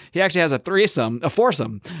Dragon, he actually has a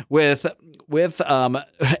foursome with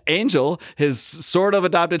Angel, his sort of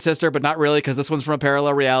adopted sister, but not really, because this one's from a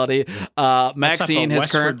parallel reality. Maxine, his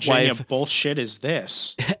West current Virginia wife. Bullshit is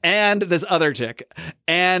this? And this other chick,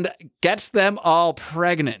 and gets them all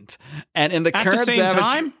pregnant. And in the At current the same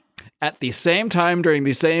time? at the same time during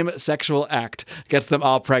the same sexual act gets them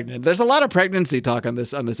all pregnant. There's a lot of pregnancy talk on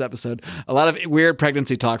this episode. A lot of weird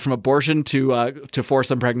pregnancy talk, from abortion to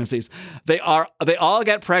foursome pregnancies. They all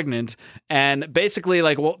get pregnant, and basically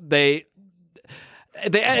like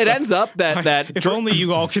it ends up that if only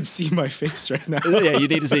you all could see my face right now. Yeah, you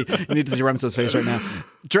need to see Remso's face right now.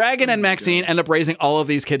 Dragon and Maxine end up raising all of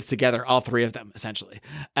these kids together, all three of them, essentially,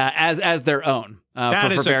 as their own.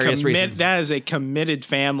 For various reasons. That is a committed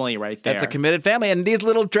family right there. That's a committed family. And these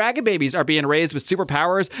little dragon babies are being raised with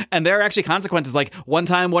superpowers. And there are actually consequences. Like one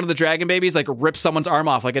time, one of the dragon babies like rips someone's arm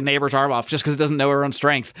off, like a neighbor's arm off, just because it doesn't know her own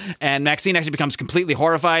strength. And Maxine actually becomes completely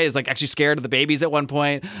horrified, is like actually scared of the babies at one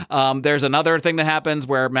point. There's another thing that happens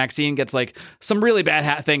where Maxine gets like some really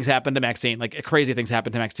bad things happen to Maxine. Like crazy things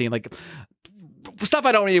happen to Maxine. Like stuff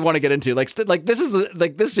I don't even want to get into. Like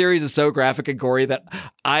this series is so graphic and gory that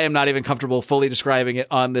I am not even comfortable fully describing it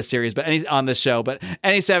on this series, on this show. But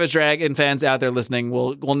any Savage Dragon fans out there listening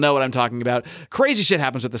will know what I'm talking about. Crazy shit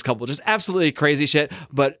happens with this couple, just absolutely crazy shit.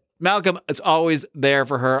 But Malcolm is always there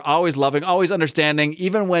for her, always loving, always understanding,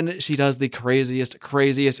 even when she does the craziest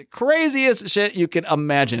shit you can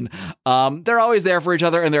imagine. They're always there for each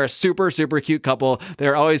other, and they're a super, super cute couple.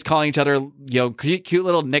 They're always calling each other, cute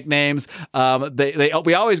little nicknames.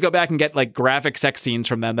 We always go back and get like graphic sex scenes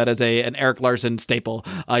from them. That is an Eric Larson staple.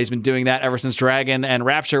 He's been doing that ever since Dragon and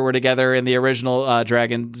Rapture were together in the original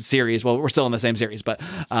Dragon series. Well, we're still in the same series, but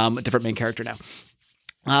a different main character now.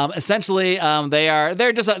 Essentially, they're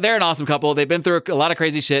an awesome couple. They've been through a lot of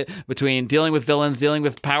crazy shit, between dealing with villains, dealing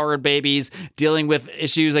with powered babies, dealing with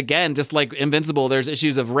issues, again, just like Invincible. There's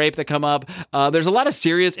issues of rape that come up. There's a lot of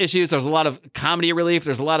serious issues. There's a lot of comedy relief.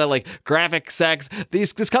 There's a lot of like graphic sex.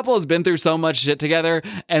 This couple has been through so much shit together,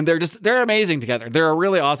 and they're amazing together. They're a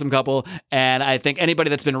really awesome couple. And I think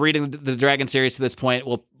anybody that's been reading the Dragon series to this point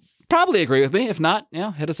will probably agree with me. If not,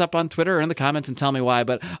 hit us up on Twitter or in the comments and tell me why.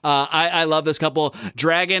 But I love this couple.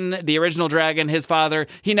 Dragon, the original Dragon, his father,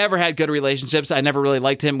 he never had good relationships. I never really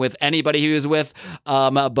liked him with anybody he was with.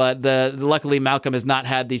 But luckily Malcolm has not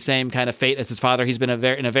had the same kind of fate as his father. He's been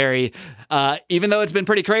in a very even though it's been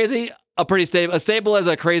pretty crazy, as stable as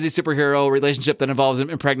a crazy superhero relationship that involves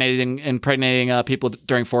impregnating people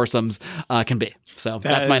during foursomes can be. So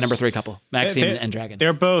that's my number 3 couple, Maxine and Dragon.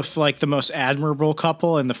 They're both like the most admirable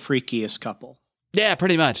couple and the freakiest couple. Yeah,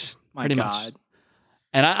 pretty much. My God.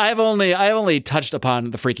 And I've only touched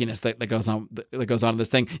upon the freakiness that goes on in this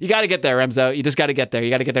thing. You got to get there, Remso. You just got to get there.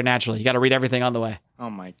 You got to get there naturally. You got to read everything on the way.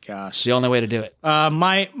 Oh my gosh, it's the only way to do it.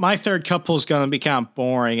 My third couple is going to be kind of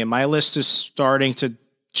boring, and my list is starting to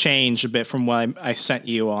change a bit from what I sent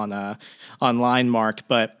you on online, Mark.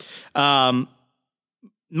 But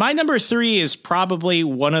my number 3 is probably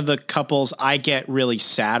one of the couples I get really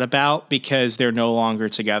sad about because they're no longer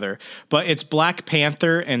together. But it's Black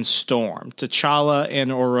Panther and Storm, T'Challa and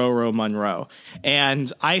Ororo Munroe.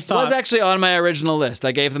 And I thought, it was actually on my original list.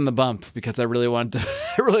 I gave them the bump because I really wanted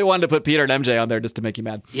to put Peter and MJ on there just to make you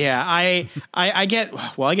mad. Yeah, I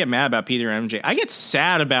get mad about Peter and MJ. I get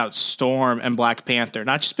sad about Storm and Black Panther,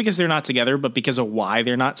 not just because they're not together, but because of why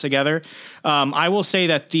they're not together. I will say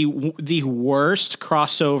that the worst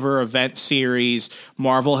crossover event series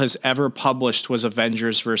Marvel has ever published was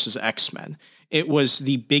Avengers versus X-Men. It was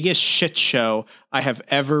the biggest shit show I have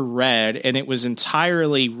ever read, and it was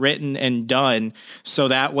entirely written and done so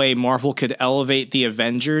that way Marvel could elevate the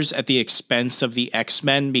Avengers at the expense of the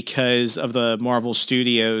X-Men because of the Marvel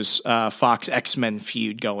Studios Fox X-Men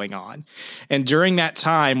feud going on. And during that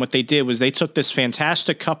time, what they did was they took this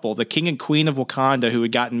fantastic couple, the King and Queen of Wakanda, who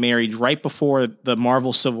had gotten married right before the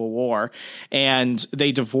Marvel Civil War, and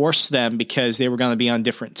they divorced them because they were going to be on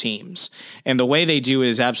different teams. And the way they do it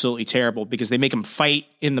is absolutely terrible because they make them fight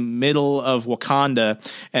in the middle of Wakanda,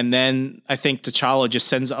 and then I think T'Challa just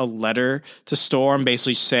sends a letter to Storm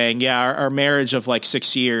basically saying, yeah, our marriage of like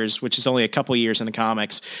 6 years, which is only a couple years in the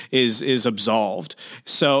comics, is absolved.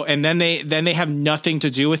 So, and then they have nothing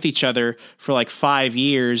to do with each other for like 5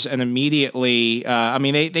 years, and immediately, I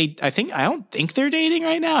don't think they're dating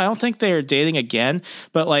right now. I don't think they're dating again,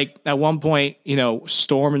 but like at one point,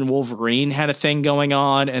 Storm and Wolverine had a thing going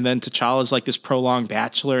on, and then T'Challa's like this prolonged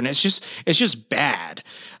bachelor, and it's just bad.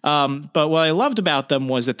 But what I loved about them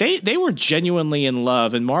was that they were genuinely in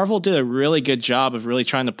love, and Marvel did a really good job of really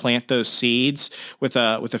trying to plant those seeds with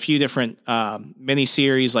a few different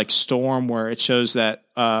miniseries like Storm, where it shows that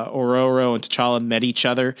Ororo and T'Challa met each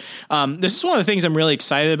other. This is one of the things I'm really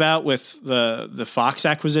excited about with the Fox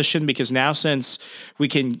acquisition, because now since we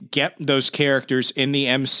can get those characters in the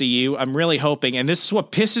MCU, I'm really hoping, and this is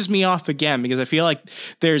what pisses me off again, because I feel like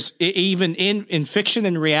there's even in fiction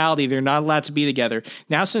and reality, they're not allowed to be together.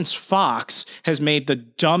 Now, since Fox has made the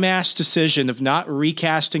dumbass decision of not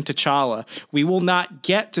recasting T'Challa, we will not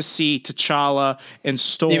get to see T'Challa and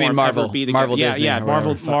Storm ever be together. Marvel, yeah, Disney, yeah, or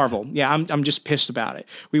Marvel, whatever. Marvel. Yeah, I'm just pissed about it.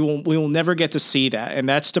 We will never get to see that, and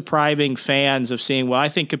that's depriving fans of seeing what I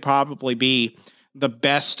think could probably be the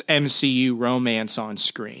best MCU romance on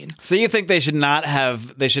screen. So you think they should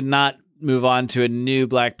not move on to a new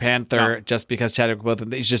Black Panther just because Chadwick Boseman,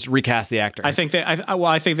 they should just recast the actor? I think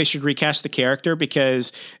I think they should recast the character,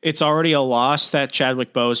 because it's already a loss that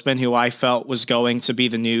Chadwick Boseman, who I felt was going to be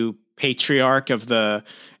the new patriarch of the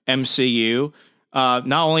MCU.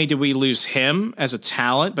 Not only did we lose him as a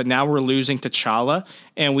talent, but now we're losing T'Challa,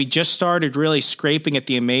 and we just started really scraping at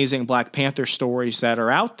the amazing Black Panther stories that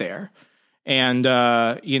are out there. And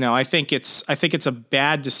I think it's a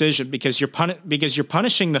bad decision, because you're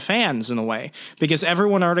punishing the fans in a way, because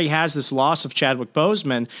everyone already has this loss of Chadwick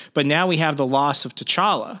Boseman, but now we have the loss of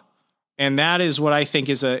T'Challa. And that is what I think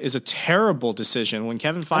is a terrible decision. When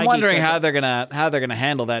Kevin Feige, I'm wondering how they're gonna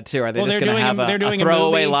handle that too. Are they just gonna have a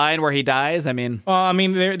throwaway line where he dies? I mean,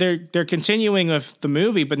 they're continuing with the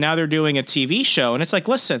movie, but now they're doing a TV show, and it's like,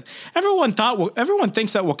 listen, everyone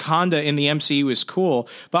thinks that Wakanda in the MCU is cool,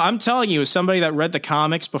 but I'm telling you, as somebody that read the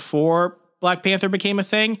comics before Black Panther became a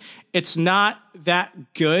thing, it's not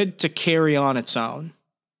that good to carry on its own.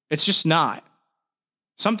 It's just not.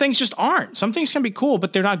 Some things just aren't. Some things can be cool,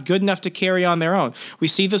 but they're not good enough to carry on their own. We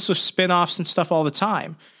see this with spin-offs and stuff all the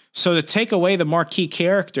time. So to take away the marquee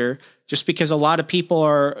character just because a lot of people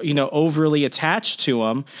are, overly attached to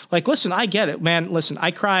him, like, listen, I get it, man. Listen,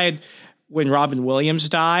 I cried when Robin Williams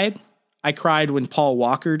died. I cried when Paul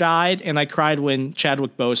Walker died, and I cried when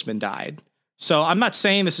Chadwick Boseman died. So I'm not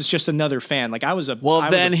saying this is just another fan. Like,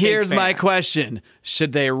 here's my question.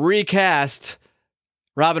 Should they recast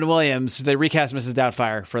Robin Williams? Should they recast Mrs.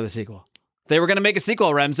 Doubtfire for the sequel? They were going to make a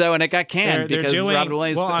sequel, Remzo, and it got canned because Robin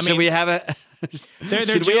Williams. Well, should we have a?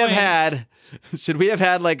 Should we have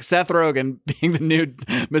had like Seth Rogen being the new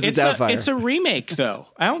Mrs. Doubtfire? It's a remake, though.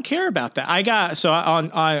 I don't care about that.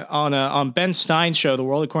 On Ben Stein's show, The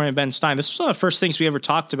World According to Ben Stein, this was one of the first things we ever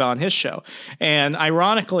talked about on his show. And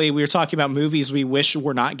ironically, we were talking about movies we wish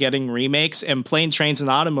were not getting remakes, and Planes, Trains, and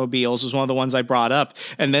Automobiles was one of the ones I brought up.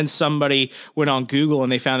 And then somebody went on Google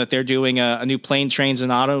and they found that they're doing a new Planes, Trains,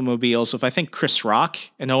 and Automobiles with, I think, Chris Rock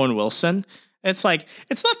and Owen Wilson. It's like,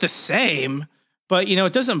 it's not the same. But,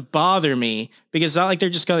 it doesn't bother me, because it's not like they're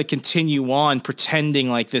just going to continue on pretending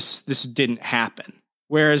like this didn't happen.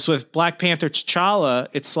 Whereas with Black Panther T'Challa,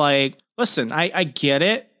 it's like, listen, I get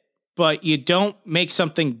it, but you don't make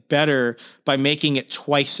something better by making it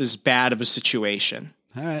twice as bad of a situation.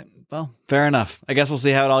 All right. Well, fair enough. I guess we'll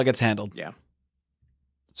see how it all gets handled. Yeah.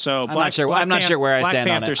 So I'm not sure where I stand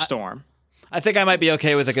Black on Panther it. Storm. I think I might be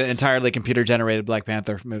okay with an entirely computer-generated Black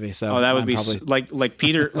Panther movie. So that would be like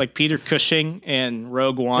Peter Cushing and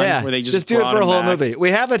Rogue One, where they just do it for a whole back. movie.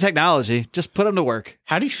 We have the technology, just put them to work.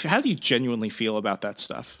 How do you genuinely feel about that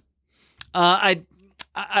stuff? I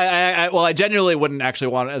genuinely wouldn't actually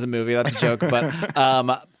want it as a movie. That's a joke, but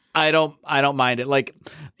I don't mind it. Like,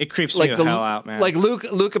 it creeps me the hell out, man. Like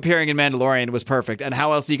Luke appearing in Mandalorian was perfect. And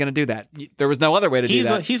how else are you going to do that? There was no other way to do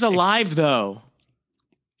that. He's alive, though.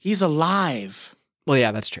 He's alive. Well,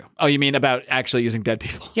 yeah, that's true. Oh, you mean about actually using dead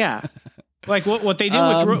people? Yeah. Like what they did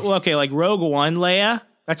with like Rogue One, Leia,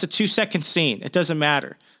 that's a 2-second scene. It doesn't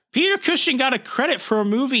matter. Peter Cushing got a credit for a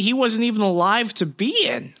movie he wasn't even alive to be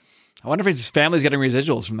in. I wonder if his family's getting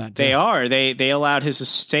residuals from that, too. They are. They allowed his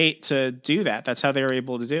estate to do that. That's how they were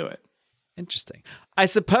able to do it. Interesting. I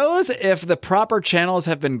suppose if the proper channels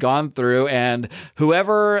have been gone through and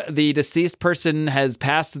whoever the deceased person has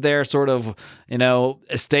passed their sort of,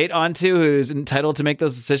 estate onto, who's entitled to make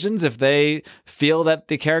those decisions, if they feel that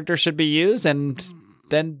the character should be used, and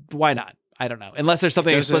then why not? I don't know. Unless there's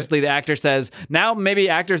something explicitly the actor says. Now, maybe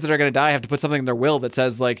actors that are going to die have to put something in their will that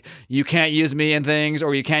says, like, you can't use me in things,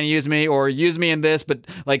 or you can use me, or use me in this. But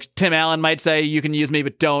like Tim Allen might say, you can use me,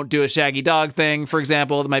 but don't do a Shaggy Dog thing, for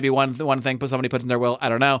example. That might be one thing somebody puts in their will. I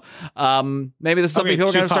don't know. Maybe this is something people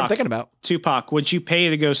are going to start thinking about. Tupac. Would you pay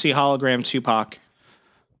to go see hologram Tupac?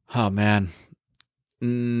 Oh, man.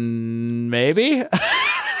 Maybe.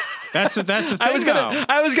 That's the thing. I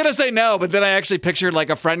was gonna say no, but then I actually pictured like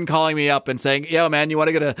a friend calling me up and saying, "Yo, man, you want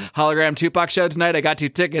to get a hologram Tupac show tonight? I got 2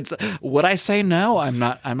 tickets." Would I say no? I'm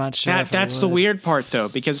not sure. That's the weird part, though,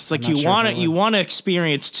 because it's like you want to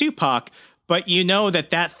experience Tupac, but you know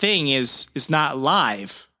that thing is not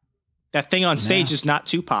live. That thing on stage is not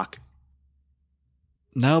Tupac.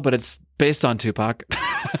 No, but it's based on Tupac.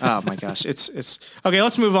 Oh my gosh. It's okay.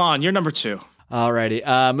 Let's move on. You're number 2.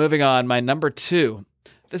 Alrighty. Moving on. My number 2.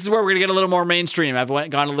 This is where we're going to get a little more mainstream. I've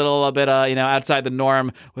gone a little bit, outside the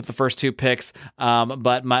norm with the first 2 picks.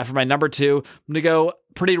 But for my number 2, I'm going to go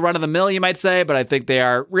pretty run of the mill, you might say, but I think they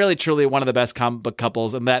are really, truly one of the best comic book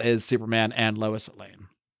couples, and that is Superman and Lois Lane.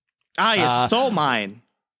 You stole mine.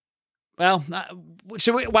 Well,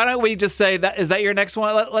 why don't we just say that? Is that your next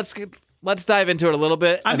one? Let's dive into it a little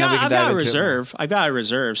bit. I've got a reserve. I've got a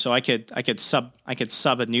reserve, so I could sub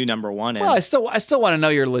a new number 1 in. Well, I still want to know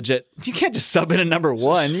you're legit. You can't just sub in a number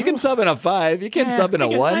 1. You can sub in a 5. You can't sub in a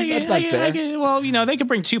 1. That's not fair. Well, they could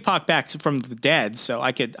bring Tupac back from the dead, so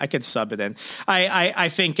I could sub it in. I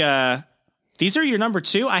think these are your number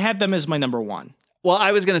 2. I had them as my number 1. Well,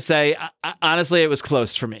 I was going to say, honestly, it was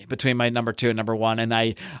close for me between my number 2 and number 1.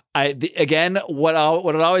 And again, what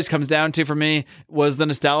it always comes down to for me was the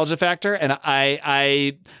nostalgia factor. And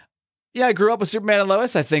I grew up with Superman and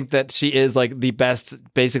Lois. I think that she is like the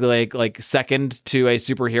best, basically like second to a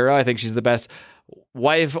superhero. I think she's the best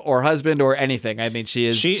wife or husband or anything. I mean,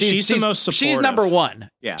 she's the most supportive. She's number 1.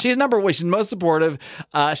 Yeah. She's number 1. She's most supportive.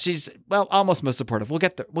 She's almost most supportive. We'll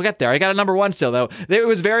get there. I got a number 1 still though. It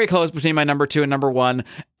was very close between my number 2 and number 1,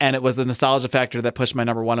 and it was the nostalgia factor that pushed my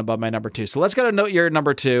number 1 above my number 2. So let's go to note your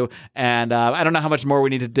number 2, and I don't know how much more we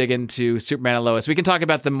need to dig into Superman and Lois. We can talk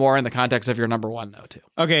about them more in the context of your number 1 though too.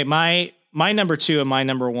 Okay, my number 2 and my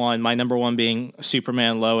number 1 being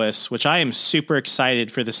Superman and Lois, which I am super excited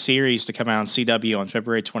for the series to come out on CW on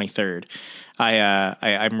February 23rd.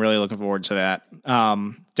 I'm really looking forward to that.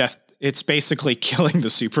 It's basically killing the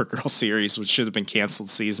Supergirl series, which should have been canceled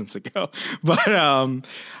seasons ago. But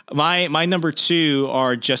my number 2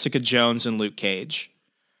 are Jessica Jones and Luke Cage,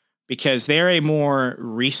 because they're a more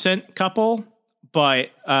recent couple.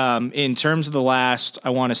 But in terms of the last, I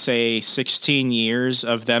want to say 16 years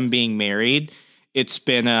of them being married, it's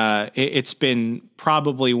been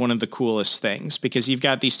probably one of the coolest things, because you've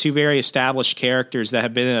got these 2 very established characters that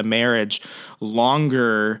have been in a marriage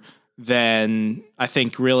longer than I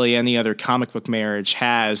think really any other comic book marriage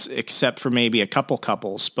has, except for maybe a couple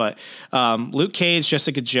couples. But Luke Cage,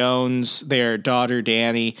 Jessica Jones, their daughter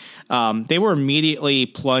Danny, they were immediately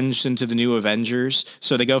plunged into the new Avengers.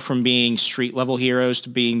 So they go from being street level heroes to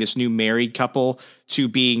being this new married couple to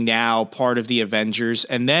being now part of the Avengers.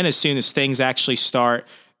 And then as soon as things actually start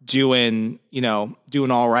doing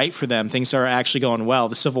all right for them, things are actually going well,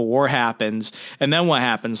 the Civil War happens, and then what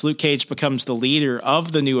happens? Luke Cage becomes the leader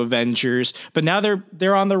of the new Avengers, but now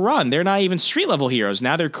they're on the run. They're not even street level heroes,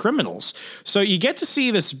 now they're criminals. So you get to see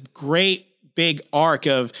this great big arc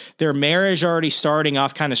of their marriage already starting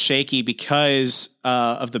off kind of shaky because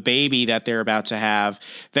of the baby that they're about to have.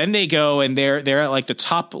 Then they go and they're at like the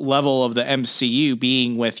top level of the MCU,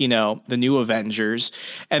 being with, the new Avengers.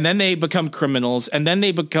 And then they become criminals, and then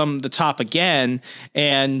they become the top again.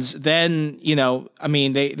 And then,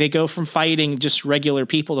 they go from fighting just regular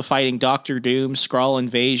people to fighting Doctor Doom, Skrull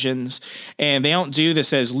invasions. And they don't do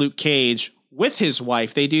this as Luke Cage with his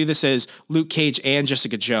wife. They do this as Luke Cage and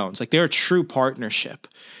Jessica Jones. Like, they're a true partnership,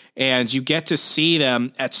 and you get to see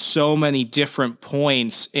them at so many different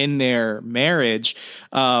points in their marriage.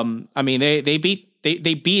 They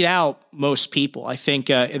beat out most people. I think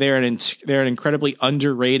they're an incredibly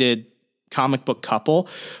underrated comic book couple,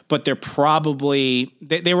 but they're probably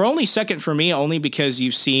they were only second for me only because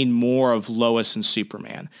you've seen more of Lois and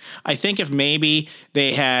Superman. I think if maybe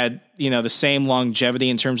they had the same longevity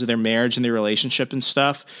in terms of their marriage and their relationship and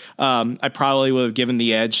stuff, I probably would have given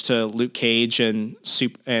the edge to Luke Cage and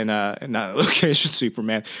not Luke Cage and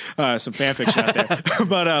Superman. Some fan fiction out there,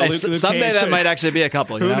 but Luke someday Cage, that might actually be a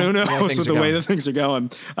couple. Who knows with the way that things are going?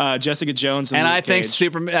 Jessica Jones and Luke I think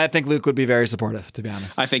Cage. I think Luke would be very supportive, to be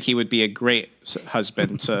honest. I think he would be a great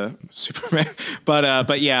husband to Superman.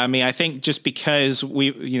 But yeah, I think just because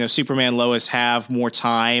Superman and Lois have more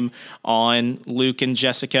time on Luke and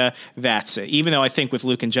Jessica, that's it. Even though I think with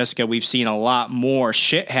Luke and Jessica, we've seen a lot more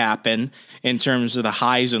shit happen in terms of the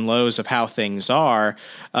highs and lows of how things are.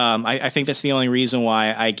 I think that's the only reason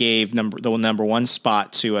why I gave the number 1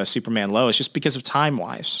 spot to Superman and Lois, just because of time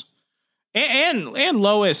wise. And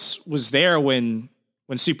Lois was there when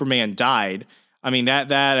Superman died.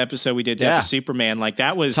 That episode we did, Death of Superman, like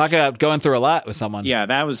that was... Talk about going through a lot with someone. Yeah,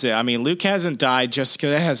 that was it. Luke hasn't died.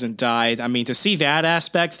 Jessica hasn't died. To see that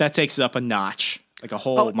aspect, that takes it up a notch, like a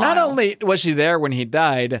whole mile. Not only was she there when he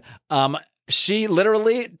died, she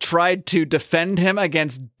literally tried to defend him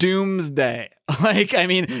against Doomsday. Like, I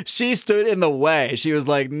mean, she stood in the way. She was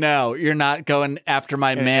like, no, you're not going after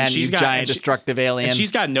my man, you giant destructive alien. And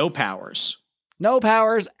she's got no powers. No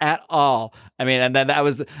powers at all. I mean, and then that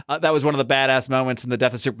was one of the badass moments in the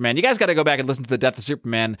Death of Superman. You guys got to go back and listen to the Death of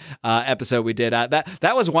Superman episode we did.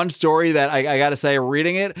 That was one story that I got to say,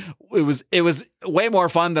 reading it was way more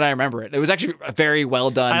fun than I remember it. It was actually a very well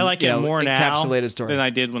done. I like it more now encapsulated story than I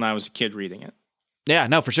did when I was a kid reading it. Yeah,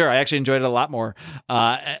 no, for sure. I actually enjoyed it a lot more.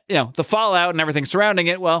 The fallout and everything surrounding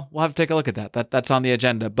it, well, we'll have to take a look at that. That's on the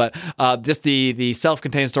agenda. But just the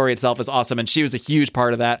self-contained story itself is awesome, and she was a huge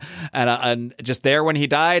part of that. And just there when he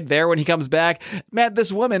died, there when he comes back. Man,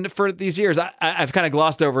 this woman, for these years, I've kind of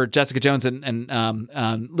glossed over Jessica Jones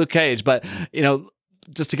and Luke Cage, but,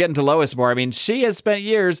 just to get into Lois more, I mean, she has spent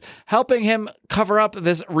years helping him cover up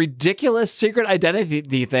this ridiculous secret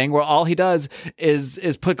identity thing where all he does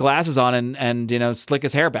is put glasses on and slick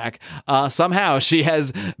his hair back. Somehow she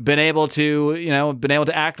has been able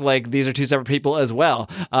to act like these are two separate people as well.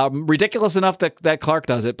 Ridiculous enough that Clark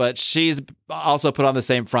does it, but she's also put on the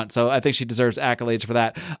same front. So I think she deserves accolades for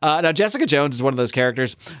that. Now, Jessica Jones is one of those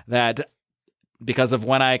characters that, because of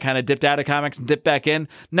when I kind of dipped out of comics and dipped back in,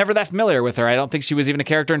 never that familiar with her. I don't think she was even a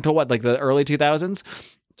character until the early 2000s.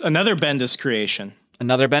 Another Bendis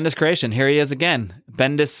creation. Here he is again.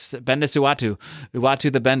 Bendis Uatu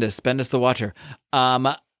the Bendis the Watcher.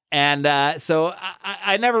 So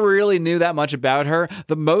I never really knew that much about her.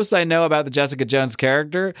 The most I know about the Jessica Jones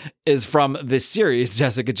character is from the series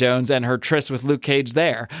Jessica Jones and her tryst with Luke Cage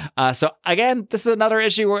there. So again, this is another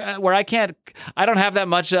issue where I don't have that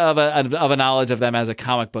much of a knowledge of them as a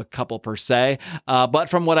comic book couple per se. But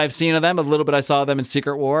from what I've seen of them, a little bit I saw them in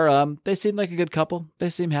Secret War, they seem like a good couple. They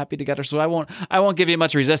seem happy together. So I won't give you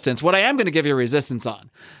much resistance. What I am going to give you resistance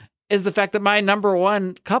on is the fact that my number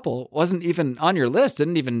one couple wasn't even on your list,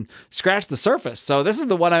 didn't even scratch the surface. So this is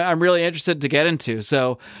the one I'm really interested to get into.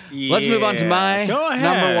 So let's move on to my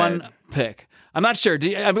number one pick. I'm not sure.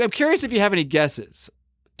 I'm curious if you have any guesses.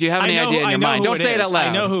 Do you have any idea in your mind? Don't say it out loud.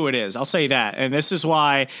 I know who it is. I'll say that. And this is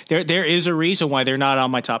why there is a reason why they're not on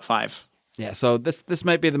my top 5. Yeah, so this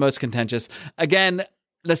might be the most contentious. Again,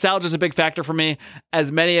 nostalgia is a big factor for me.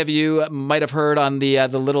 As many of you might have heard on the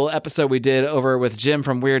little episode we did over with Jim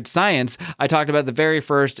from Weird Science, I talked about the very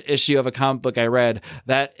first issue of a comic book I read.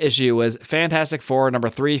 That issue was Fantastic Four, number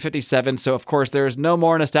 357. So, of course, there is no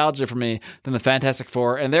more nostalgia for me than the Fantastic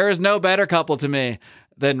Four. And there is no better couple to me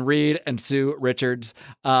than Reed and Sue Richards.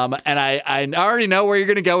 And I already know where you're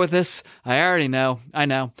going to go with this. I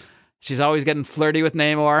know. She's always getting flirty with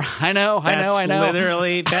Namor. I know.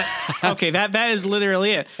 Literally that. Okay, that is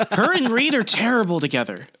literally it. Her and Reed are terrible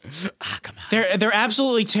together. Come on. They're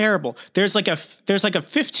absolutely terrible. There's like a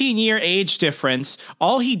 15-year age difference.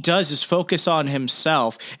 All he does is focus on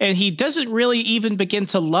himself, and he doesn't really even begin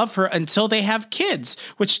to love her until they have kids.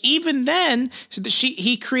 Which even then,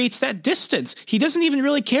 he creates that distance. He doesn't even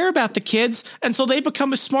really care about the kids until they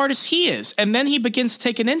become as smart as he is, and then he begins to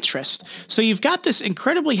take an interest. So you've got this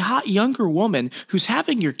incredibly hot younger woman who's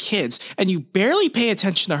having your kids, and you barely pay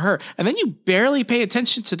attention to her, and then you barely pay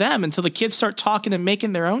attention to them until the kids start talking and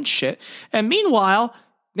making their own shit. And meanwhile,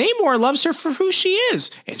 Namor loves her for who she is,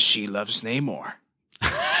 and she loves Namor.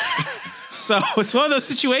 So it's one of those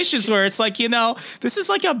situations where it's like, this is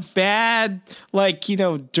like a bad,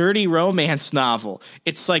 dirty romance novel.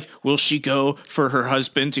 It's like, will she go for her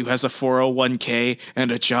husband who has a 401k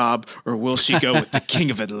and a job, or will she go with the king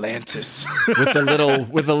of Atlantis with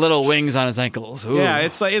the little wings on his ankles? Ooh. Yeah,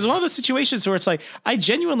 it's one of those situations where it's like, I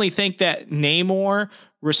genuinely think that Namor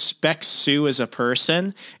respects Sue as a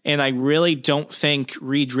person, and I really don't think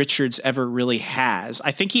Reed Richards ever really has.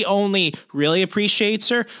 I think he only really appreciates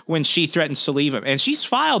her when she threatens to leave him, and she's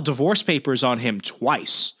filed divorce papers on him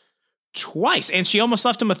twice, and she almost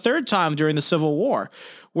left him a third time during the Civil War.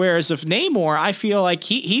 Whereas of Namor, I feel like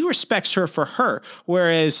he respects her for her,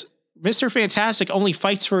 whereas Mr. Fantastic only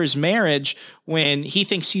fights for his marriage when he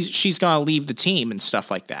thinks she's gonna leave the team and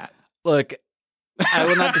stuff like that. Look, I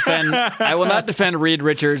will not defend Reed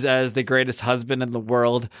Richards as the greatest husband in the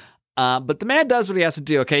world. But the man does what he has to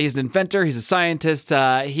do. Okay, he's an inventor. He's a scientist.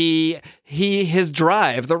 His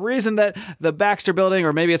drive. The reason that the Baxter Building,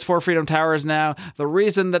 or maybe it's 4 Freedom Towers now, the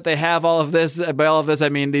reason that they have all of this. By all of this, I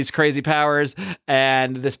mean these crazy powers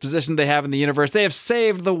and this position they have in the universe. They have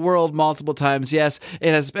saved the world multiple times. Yes,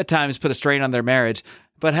 it has at times put a strain on their marriage.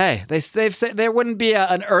 But hey, they've said there wouldn't be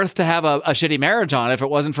an Earth to have a shitty marriage on if it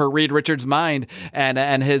wasn't for Reed Richards' mind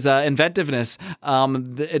and his inventiveness.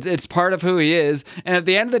 It's part of who he is. And at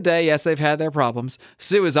the end of the day, yes, they've had their problems.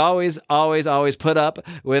 Sue has always put up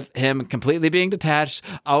with him completely being detached,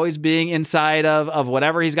 always being inside of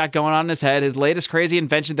whatever he's got going on in his head, his latest crazy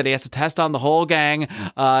invention that he has to test on the whole gang,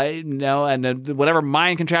 and whatever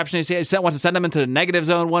mind contraption he wants to send him into the negative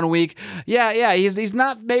zone 1 week. Yeah, he's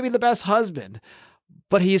not maybe the best husband,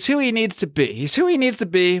 but he's who he needs to be. He's who he needs to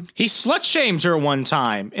be. He slut shamed her one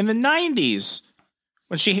time in the 90s.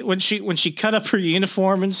 When she cut up her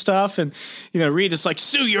uniform and stuff, and Reed is like,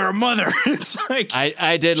 Sue, you're a mother. It's like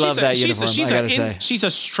I did love that uniform. I gotta say, she's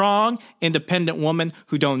a strong, independent woman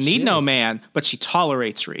who don't need no man, but she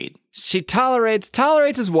tolerates Reed. She tolerates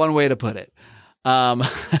is one way to put it.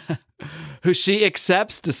 Who she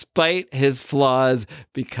accepts despite his flaws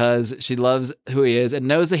because she loves who he is and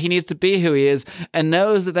knows that he needs to be who he is and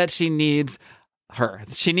knows that she needs her.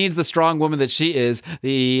 She needs the strong woman that she is,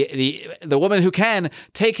 the woman who can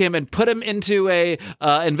take him and put him into a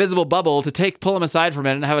invisible bubble to pull him aside from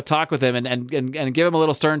it and have a talk with him and give him a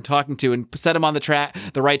little stern talking to and set him on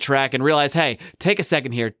the right track and realize, hey, take a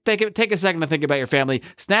second here. Take a second to think about your family.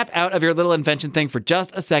 Snap out of your little invention thing for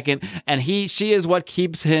just a second. And she is what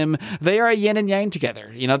keeps him. They are a yin and yang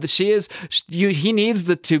together. He needs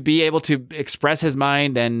to be able to express his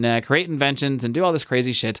mind and create inventions and do all this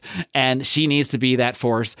crazy shit. And she needs to be that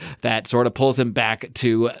force that sort of pulls him back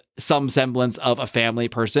to some semblance of a family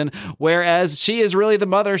person, whereas she is really the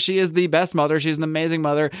mother. She is the best mother. She's an amazing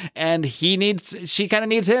mother, and she kind of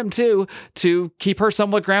needs him too to keep her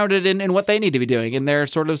somewhat grounded in what they need to be doing in their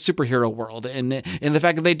sort of superhero world, and in the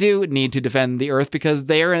fact that they do need to defend the Earth because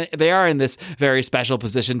they are in this very special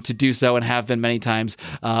position to do so and have been many times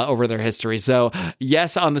over their history. So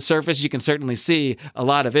yes, on the surface you can certainly see a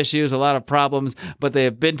lot of issues, a lot of problems, but they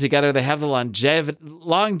have been together. They have the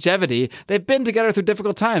longevity. They've been together through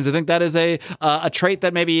difficult times. I think that is a trait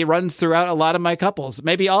that maybe runs throughout a lot of my couples,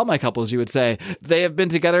 maybe all my couples, you would say. They have been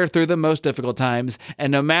together through the most difficult times,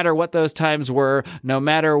 and no matter what those times were, no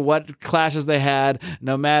matter what clashes they had,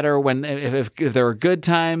 no matter if there were good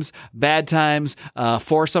times, bad times,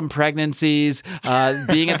 foursome pregnancies,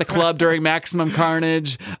 being at the club during maximum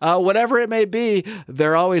carnage, whatever it may be,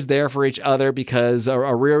 they're always there for each other because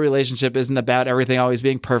a real relationship isn't about everything always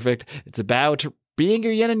being perfect. It's about being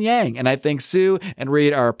your yin and yang. And I think Sue and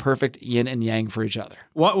Reed are a perfect yin and yang for each other.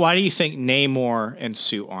 Why do you think Namor and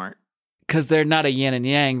Sue aren't? Because they're not a yin and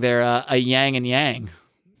yang. They're a yang and yang.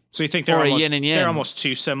 So you think they're almost, yin and yang. They're almost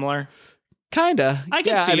too similar? Kinda. I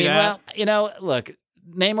can see that. Well, look,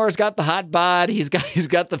 Namor's got the hot bod. He's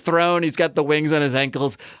got the throne. He's got the wings on his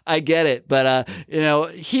ankles. I get it, but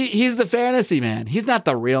he's the fantasy man. He's not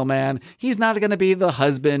the real man. He's not going to be the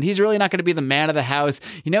husband. He's really not going to be the man of the house.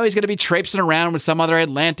 He's going to be traipsing around with some other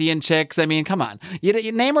Atlantean chicks. I mean, come on.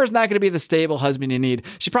 Namor's not going to be the stable husband you need.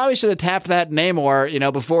 She probably should have tapped that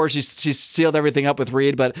Namor, before she sealed everything up with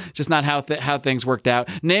Reed, but just not how things worked out.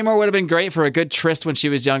 Namor would have been great for a good tryst when she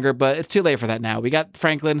was younger, but it's too late for that now. We got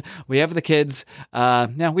Franklin. We have the kids.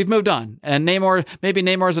 We've moved on. And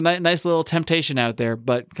Namor's a nice little temptation out there,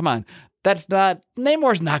 but come on.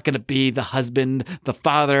 Namor's not going to be the husband, the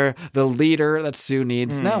father, the leader that Sue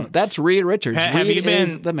needs. No, that's Reed Richards. Reed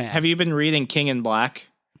is the man. Have you been reading King in Black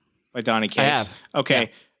by Donny Cates? I have. Okay.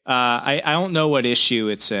 Yeah. I don't know what issue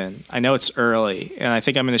it's in. I know it's early, and I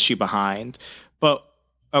think I'm an issue behind. But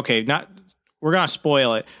okay, we're gonna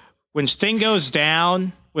spoil it. When thing goes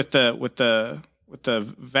down with the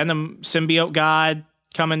Venom symbiote god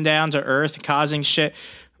coming down to Earth, causing shit.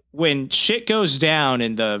 When shit goes down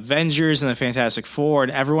and the Avengers and the Fantastic Four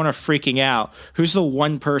and everyone are freaking out, who's the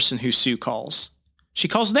one person who Sue calls? She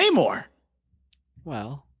calls Namor.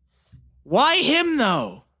 Well, why him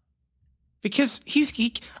though? Because he's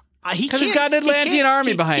got an Atlantean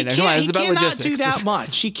army behind him. Come on, it's about logistics. He cannot do that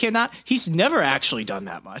much. He cannot. He's never actually done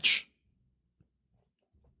that much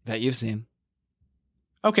that you've seen.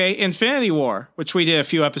 Okay, Infinity War, which we did a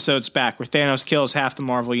few episodes back, where Thanos kills half the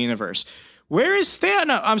Marvel Universe. Where is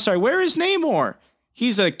Thanos? I'm sorry, where is Namor?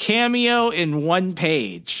 He's a cameo in one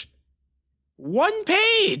page. One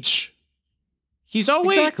page. He's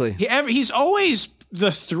always he's always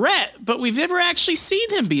the threat, but we've never actually seen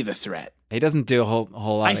him be the threat. He doesn't do a whole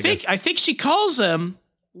lot. I think she calls him.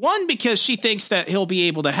 One, because she thinks that he'll be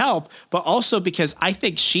able to help, but also because I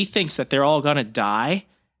think she thinks that they're all gonna die.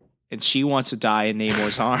 And she wants to die in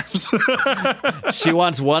Namor's arms. She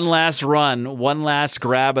wants one last run, one last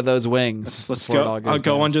grab of those wings. Let's go. I'll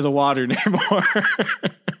go under the water, Namor.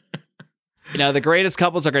 The greatest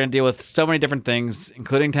couples are going to deal with so many different things,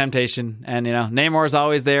 including temptation. And, Namor is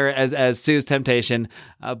always there as Sue's temptation.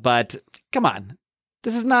 But come on.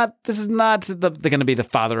 This is not going to be the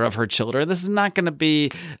father of her children. This is not going to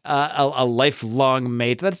be a lifelong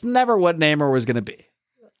mate. That's never what Namor was going to be.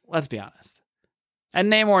 Let's be honest.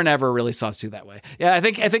 And Namor never really saw Sue that way. Yeah, I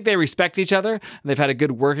think they respect each other. And they've had a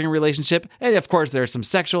good working relationship. And of course, there's some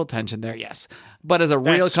sexual tension there, yes. But as a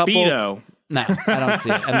real That couple, Speedo. no, I don't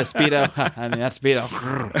see it. And the Speedo, I mean, that Speedo.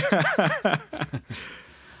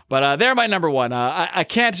 But they're my number one. I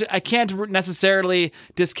can't necessarily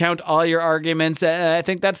discount all your arguments. And I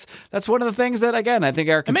think that's one of the things that, again, I think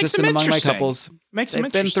are makes them consistent among my interesting. couples. Makes them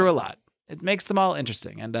They've been through a lot. It makes them all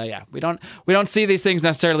interesting. And yeah, we don't see these things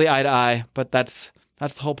necessarily eye to eye, but that's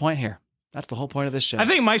the whole point here. That's the whole point of this show. I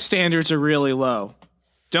think my standards are really low.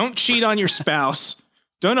 Don't cheat on your spouse.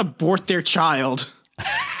 Don't abort their child.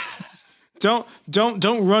 Don't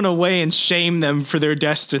run away and shame them for their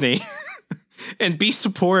destiny. And be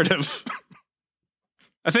supportive.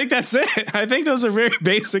 I think that's it. I think those are very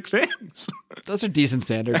basic things. Those are decent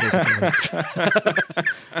standards, I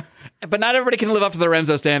suppose. But not everybody can live up to the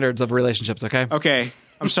Remzo standards of relationships, okay? Okay.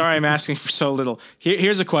 I'm sorry I'm asking for so little.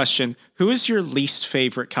 Here's a question. Who is your least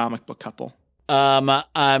favorite comic book couple?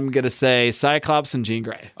 I'm going to say Cyclops and Jean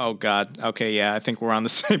Grey. Oh, God. Okay, yeah. I think we're on the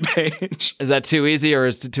same page. Is that too easy, or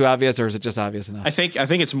is it too obvious, or is it just obvious enough? I think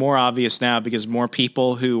it's more obvious now because more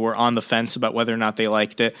people who were on the fence about whether or not they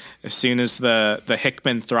liked it, as soon as the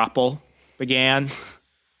Hickman throuple began,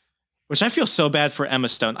 which I feel so bad for Emma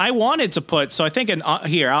Stone. I wanted to put, so I think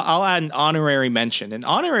I'll add an honorary mention. An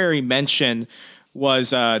honorary mention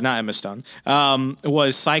was not Emma Stone,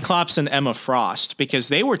 was Cyclops and Emma Frost, because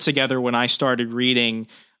they were together when I started reading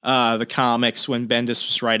the comics when Bendis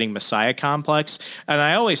was writing Messiah Complex. And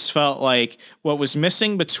I always felt like what was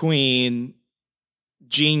missing between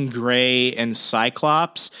Jean Grey and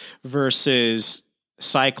Cyclops versus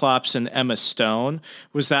Cyclops and Emma Stone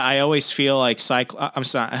was that I always feel like I'm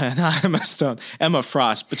sorry, not Emma Stone, Emma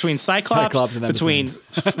Frost. Between Cyclops and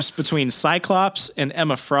between Cyclops and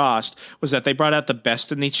Emma Frost was that they brought out the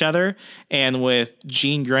best in each other. And with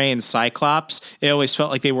Jean Grey and Cyclops, it always felt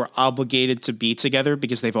like they were obligated to be together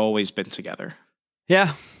because they've always been together.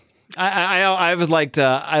 Yeah. I was liked,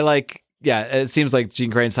 yeah, it seems like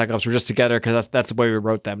Jean Grey and Cyclops were just together because that's the way we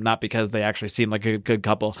wrote them, not because they actually seemed like a good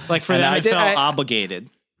couple. Like for them, it felt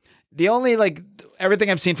obligated. The only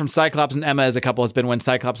everything I've seen from Cyclops and Emma as a couple has been when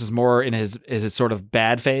Cyclops is more in his sort of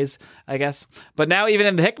bad phase, I guess. But now even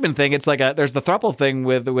in the Hickman thing, it's like there's the throuple thing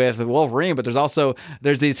with Wolverine, but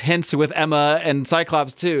there's these hints with Emma and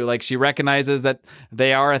Cyclops too. Like she recognizes that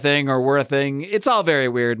they are a thing or were a thing. It's all very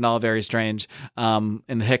weird and all very strange in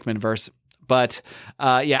the Hickman verse. But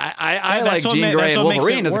yeah, I like Jean Grey and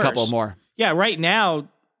Wolverine as a couple more. Yeah, right now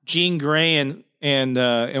Jean Grey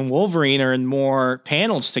and Wolverine are in more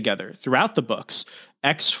panels together throughout the books.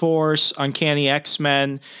 X-Force, Uncanny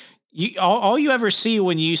X-Men. All you ever see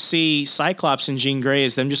when you see Cyclops and Jean Grey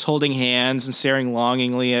is them just holding hands and staring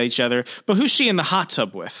longingly at each other. But who's she in the hot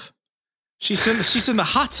tub with? She's in the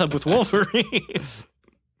hot tub with Wolverine.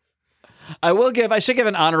 I should give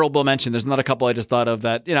an honorable mention. There's another couple I just thought of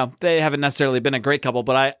that, they haven't necessarily been a great couple,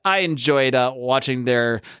 but I enjoyed watching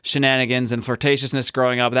their shenanigans and flirtatiousness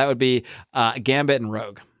growing up. That would be Gambit and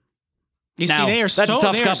Rogue. See, they are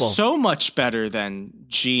so much better than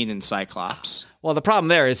Jean and Cyclops. Well, the problem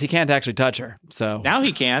there is he can't actually touch her. So now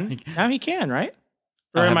he can. Now he can, right?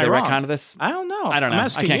 Or am I wrong? Retconned this? I don't know. I don't know.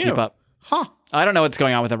 I can't keep up. Huh. I don't know what's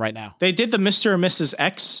going on with him right now. They did the Mr. and Mrs.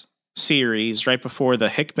 X series right before the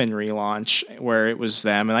Hickman relaunch where it was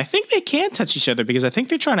them, and I think they can touch each other because I think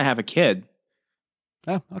they're trying to have a kid.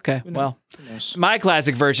 Oh, okay. Well, my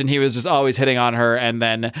classic version, he was just always hitting on her, and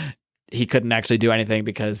then he couldn't actually do anything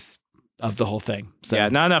because of the whole thing. So yeah,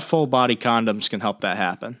 not enough full body condoms can help that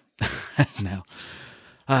happen. No.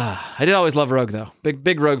 I did always love Rogue though.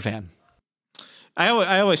 Big Rogue fan. I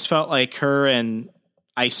always felt like her and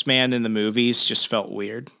Iceman in the movies just felt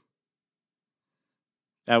weird.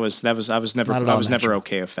 I was never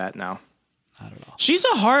okay with that now. Not at all. She's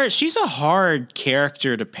a hard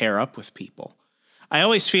character to pair up with people. I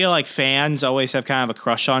always feel like fans always have kind of a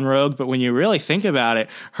crush on Rogue, but when you really think about it,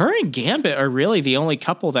 her and Gambit are really the only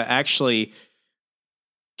couple that actually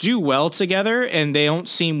do well together, and they don't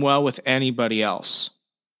seem well with anybody else.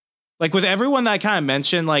 Like with everyone that I kind of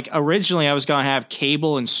mentioned, like originally I was going to have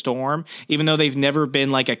Cable and Storm, even though they've never been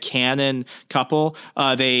like a canon couple.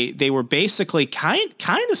 They were basically kind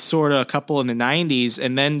of sort of a couple in the 90s.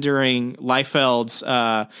 And then during Liefeld's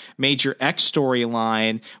Major X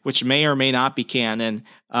storyline, which may or may not be canon,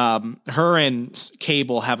 her and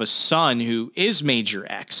Cable have a son who is Major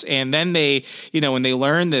X. And then they, when they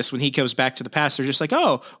learn this, when he goes back to the past, they're just like,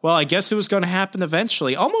 oh, well, I guess it was going to happen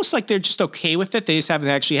eventually. Almost like they're just okay with it. They just haven't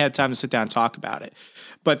actually had time to sit down and talk about it.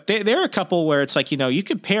 But there are a couple where it's like, you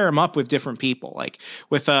could pair him up with different people. Like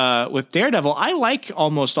with Daredevil, I like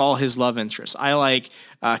almost all his love interests. I like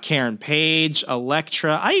Karen Page,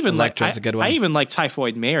 Elektra. Elektra's a good one. I even like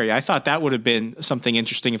Typhoid Mary. I thought that would have been something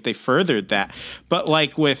interesting if they furthered that. But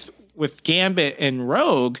like with Gambit and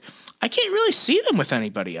Rogue, I can't really see them with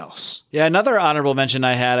anybody else. Yeah, another honorable mention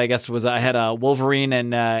I had, I guess, was I had Wolverine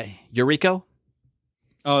and Yuriko.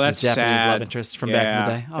 Oh, that's His Japanese sad. love interest from back in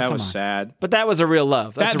the day. Oh, that was come on. sad. But that was a real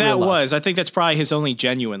love. That's a real love. Was. I think that's probably his only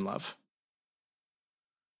genuine love.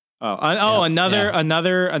 Another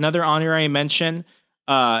honorary mention.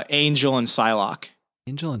 Angel and Psylocke.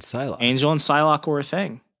 Angel and Psylocke. Angel and Psylocke were a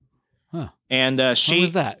thing. Huh. And When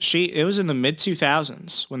was that? It was in the mid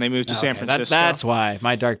 2000s when they moved to San Francisco. That's why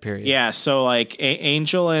my dark period. Yeah, so like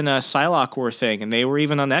Angel and Psylocke were a thing, and they were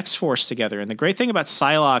even on X-Force together. And the great thing about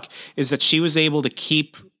Psylocke is that she was able to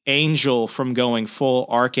keep Angel from going full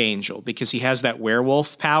Archangel because he has that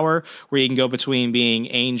werewolf power where he can go between being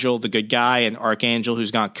Angel, the good guy, and Archangel,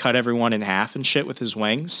 who's gonna cut everyone in half and shit with his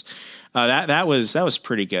wings. That was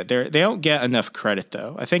pretty good. They don't get enough credit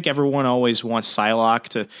though. I think everyone always wants Psylocke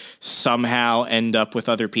to somehow end up with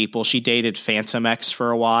other people. She dated Phantom X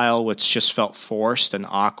for a while, which just felt forced and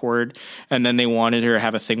awkward. And then they wanted her to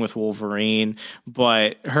have a thing with Wolverine.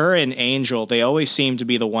 But her and Angel, they always seem to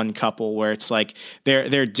be the one couple where it's like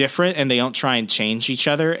they're different and they don't try and change each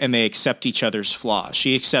other and they accept each other's flaws.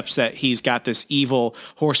 She accepts that he's got this evil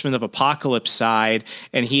Horseman of Apocalypse side,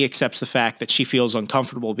 and he accepts the fact that she feels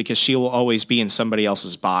uncomfortable because she will always be in somebody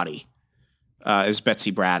else's body, as Betsy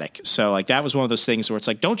Braddock. So like that was one of those things where it's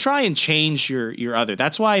like, don't try and change your other.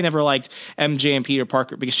 That's why I never liked MJ and Peter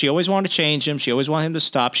Parker, because she always wanted to change him. She always wanted him to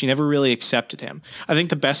stop. She never really accepted him. I think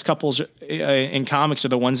the best couples in comics are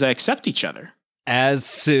the ones that accept each other. As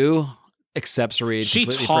Sue accepts Reed. She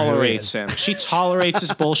completely for who he tolerates is. him. She tolerates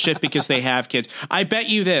his bullshit because they have kids. I bet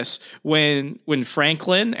you this, when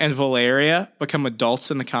Franklin and Valeria become adults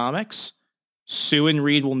in the comics, Sue and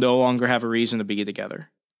Reed will no longer have a reason to be together.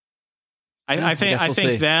 I think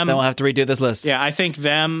see. them. Then we'll have to redo this list. Yeah, I think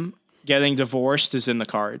them getting divorced is in the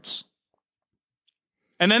cards,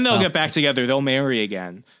 and then they'll get back together. They'll marry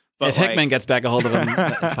again. But if Hickman gets back a hold of him,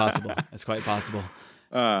 it's possible. It's quite possible.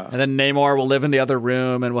 And then Namor will live in the other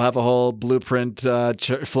room, and we'll have a whole blueprint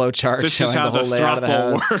flow chart this showing is how the whole the layout of the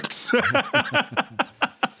house. works.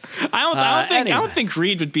 I don't think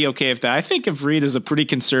Reed would be okay with that. I think if Reed is a pretty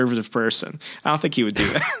conservative person, I don't think he would do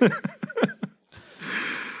that.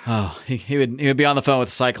 He would be on the phone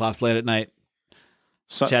with Cyclops late at night,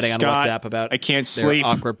 chatting Scott, on WhatsApp about I can't their sleep.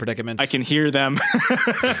 awkward predicaments. I can hear them.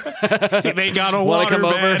 They got a Wanna come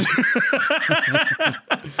water bed.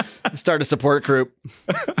 Start a support group.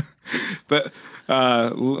 But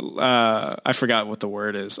I forgot what the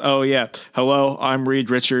word is. Oh yeah. Hello, I'm Reed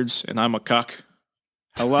Richards, and I'm a cuck.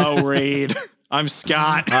 Hello, Reed. I'm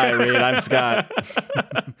Scott. Hi, Reed. I'm Scott.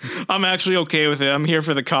 I'm actually okay with it. I'm here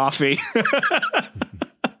for the coffee.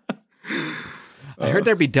 I heard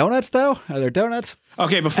there'd be donuts, though. Are there donuts?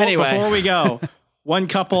 Okay, before we go, one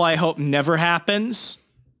couple I hope never happens: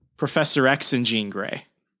 Professor X and Jean Grey.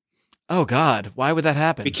 Oh God, why would that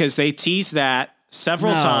happen? Because they teased that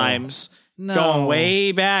several times. Going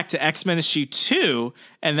way back to X-Men issue 2,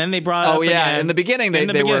 and then they brought it up again. In the beginning they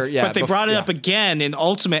were, but they brought it up again in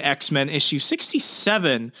Ultimate X-Men issue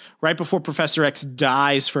 67, right before Professor X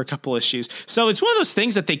dies for a couple issues. So it's one of those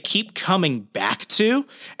things that they keep coming back to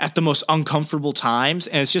at the most uncomfortable times,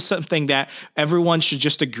 and it's just something that everyone should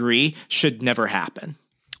just agree should never happen.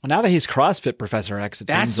 Well, now that he's CrossFit Professor X,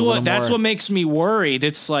 That's what makes me worried.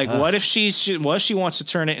 It's like, what if she wants to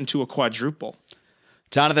turn it into a quadruple?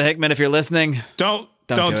 Jonathan Hickman, if you're listening, don't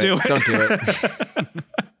do it. Don't do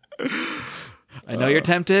it. I know you're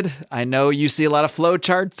tempted. I know you see a lot of flow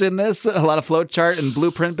charts in this, a lot of flow chart and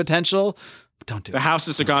blueprint potential. But don't do it. The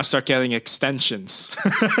houses are gonna start getting extensions.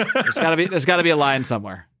 There's gotta be a line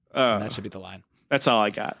somewhere. And that should be the line. That's all I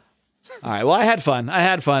got. All right. Well, I had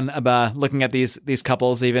fun about looking at these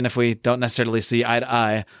couples, even if we don't necessarily see eye to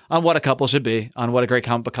eye on what a couple should be, on what a great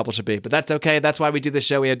comic book couple should be. But that's okay. That's why we do this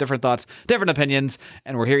show. We have different thoughts, different opinions,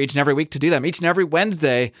 and we're here each and every week to do them. Each and every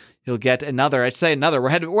Wednesday, you'll get another. I'd say another. We're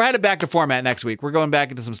headed back to format next week. We're going back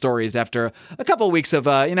into some stories after a couple of weeks of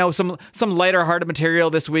some lighter-hearted material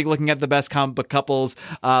this week, looking at the best comic book couples.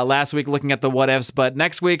 Last week, looking at the what ifs. But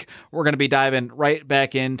next week, we're going to be diving right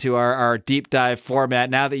back into our deep dive format.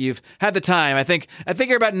 Now that you've had the time. I think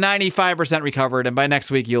you're about 95% recovered, and by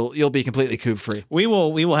next week you'll be completely coob free. We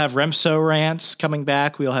will have Remso rants coming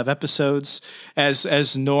back. We'll have episodes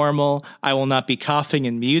as normal. I will not be coughing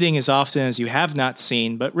and muting as often as you have not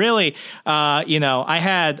seen. But really, I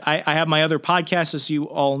have my other podcast, as you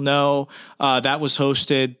all know, that was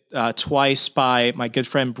hosted twice by my good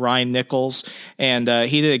friend Brian Nichols, and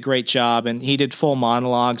he did a great job, and he did full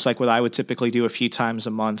monologues like what I would typically do a few times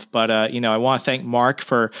a month. But I want to thank Mark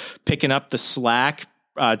for picking up the slack,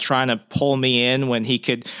 trying to pull me in when he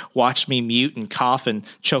could watch me mute and cough and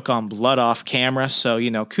choke on blood off camera. So,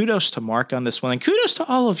 kudos to Mark on this one, and kudos to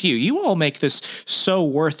all of you. You all make this so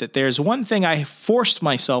worth it. There's one thing I forced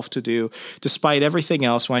myself to do despite everything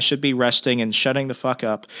else when I should be resting and shutting the fuck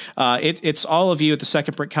up. It's all of you at the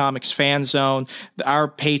Second Print Comics fan zone. Our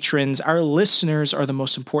patrons, our listeners are the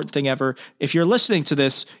most important thing ever. If you're listening to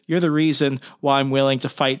this, you're the reason why I'm willing to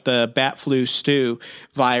fight the bat flu stew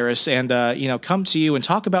virus and, come to you and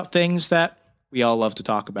talk about things that we all love to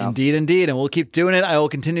talk about. Indeed. And we'll keep doing it. I will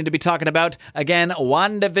continue to be talking about, again,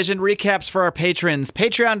 WandaVision recaps for our patrons.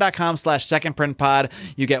 Patreon.com/secondprintpod.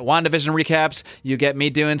 You get WandaVision recaps. You get me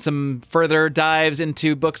doing some further dives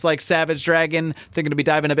into books like Savage Dragon. They're going to be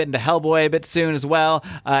diving a bit into Hellboy a bit soon as well.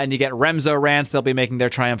 And you get Remso rants. They'll be making their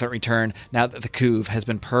triumphant return now that the couve has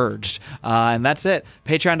been purged. And that's it.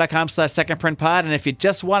 Patreon.com/secondprintpod. And if you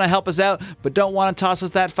just want to help us out, but don't want to toss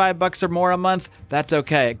us that $5 or more a month, that's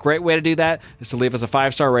okay. A great way to do that is to leave us a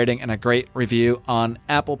 5-star rating and a great review on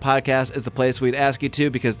Apple Podcasts is the place we'd ask you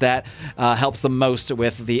to, because that helps the most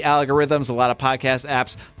with the algorithms. A lot of podcast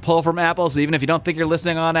apps pull from Apple, so even if you don't think you're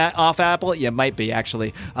listening on off Apple, you might be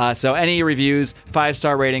actually. So any reviews,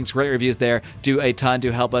 5-star ratings, great reviews there do a ton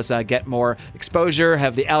to help us get more exposure,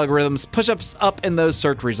 have the algorithms push us up in those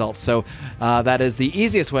search results. So that is the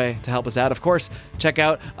easiest way to help us out. Of course, check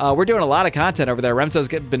out, we're doing a lot of content over there. Remso's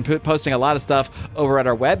been posting a lot of stuff over at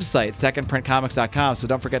our website, secondprintcomics.com, so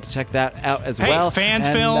don't forget to check that out as well. Fan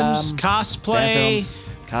films, cosplay,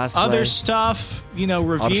 other stuff, reviews.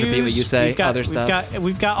 I'll just repeat what you say, other stuff.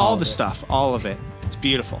 We've got all the stuff, all of it. It's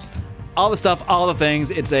beautiful. All the stuff, all the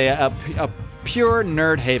things. It's a pure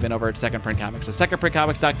nerd haven over at Second Print Comics. So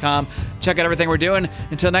secondprintcomics.com. Check out everything we're doing.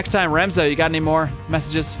 Until next time, Remso, you got any more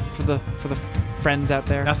messages for the friends out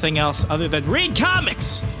there? Nothing else other than read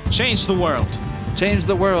comics. Change the world. Change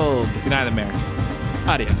the world. Good night, America.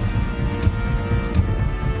 Adios.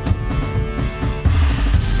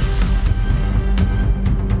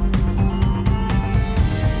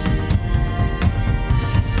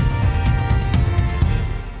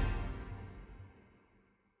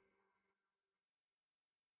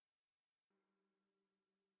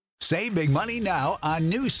 Save big money now on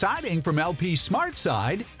new siding from LP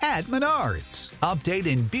SmartSide at Menards. Update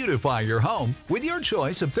and beautify your home with your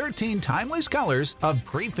choice of 13 timeless colors of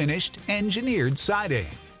pre-finished engineered siding.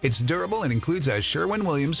 It's durable and includes a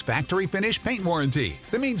Sherwin-Williams factory finish paint warranty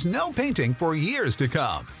that means no painting for years to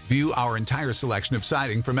come. View our entire selection of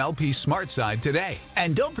siding from LP SmartSide today.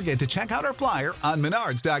 And don't forget to check out our flyer on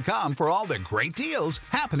Menards.com for all the great deals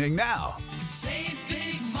happening now. Save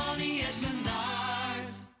big money at Menards.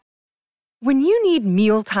 When you need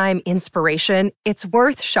mealtime inspiration, it's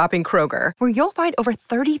worth shopping Kroger, where you'll find over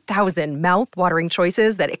 30,000 mouth-watering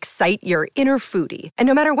choices that excite your inner foodie. And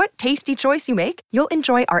no matter what tasty choice you make, you'll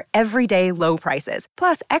enjoy our everyday low prices,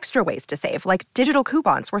 plus extra ways to save, like digital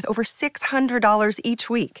coupons worth over $600 each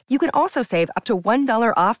week. You can also save up to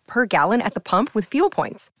 $1 off per gallon at the pump with fuel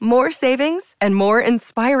points. More savings and more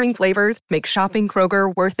inspiring flavors make shopping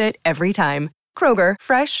Kroger worth it every time. Kroger,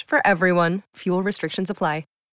 fresh for everyone. Fuel restrictions apply.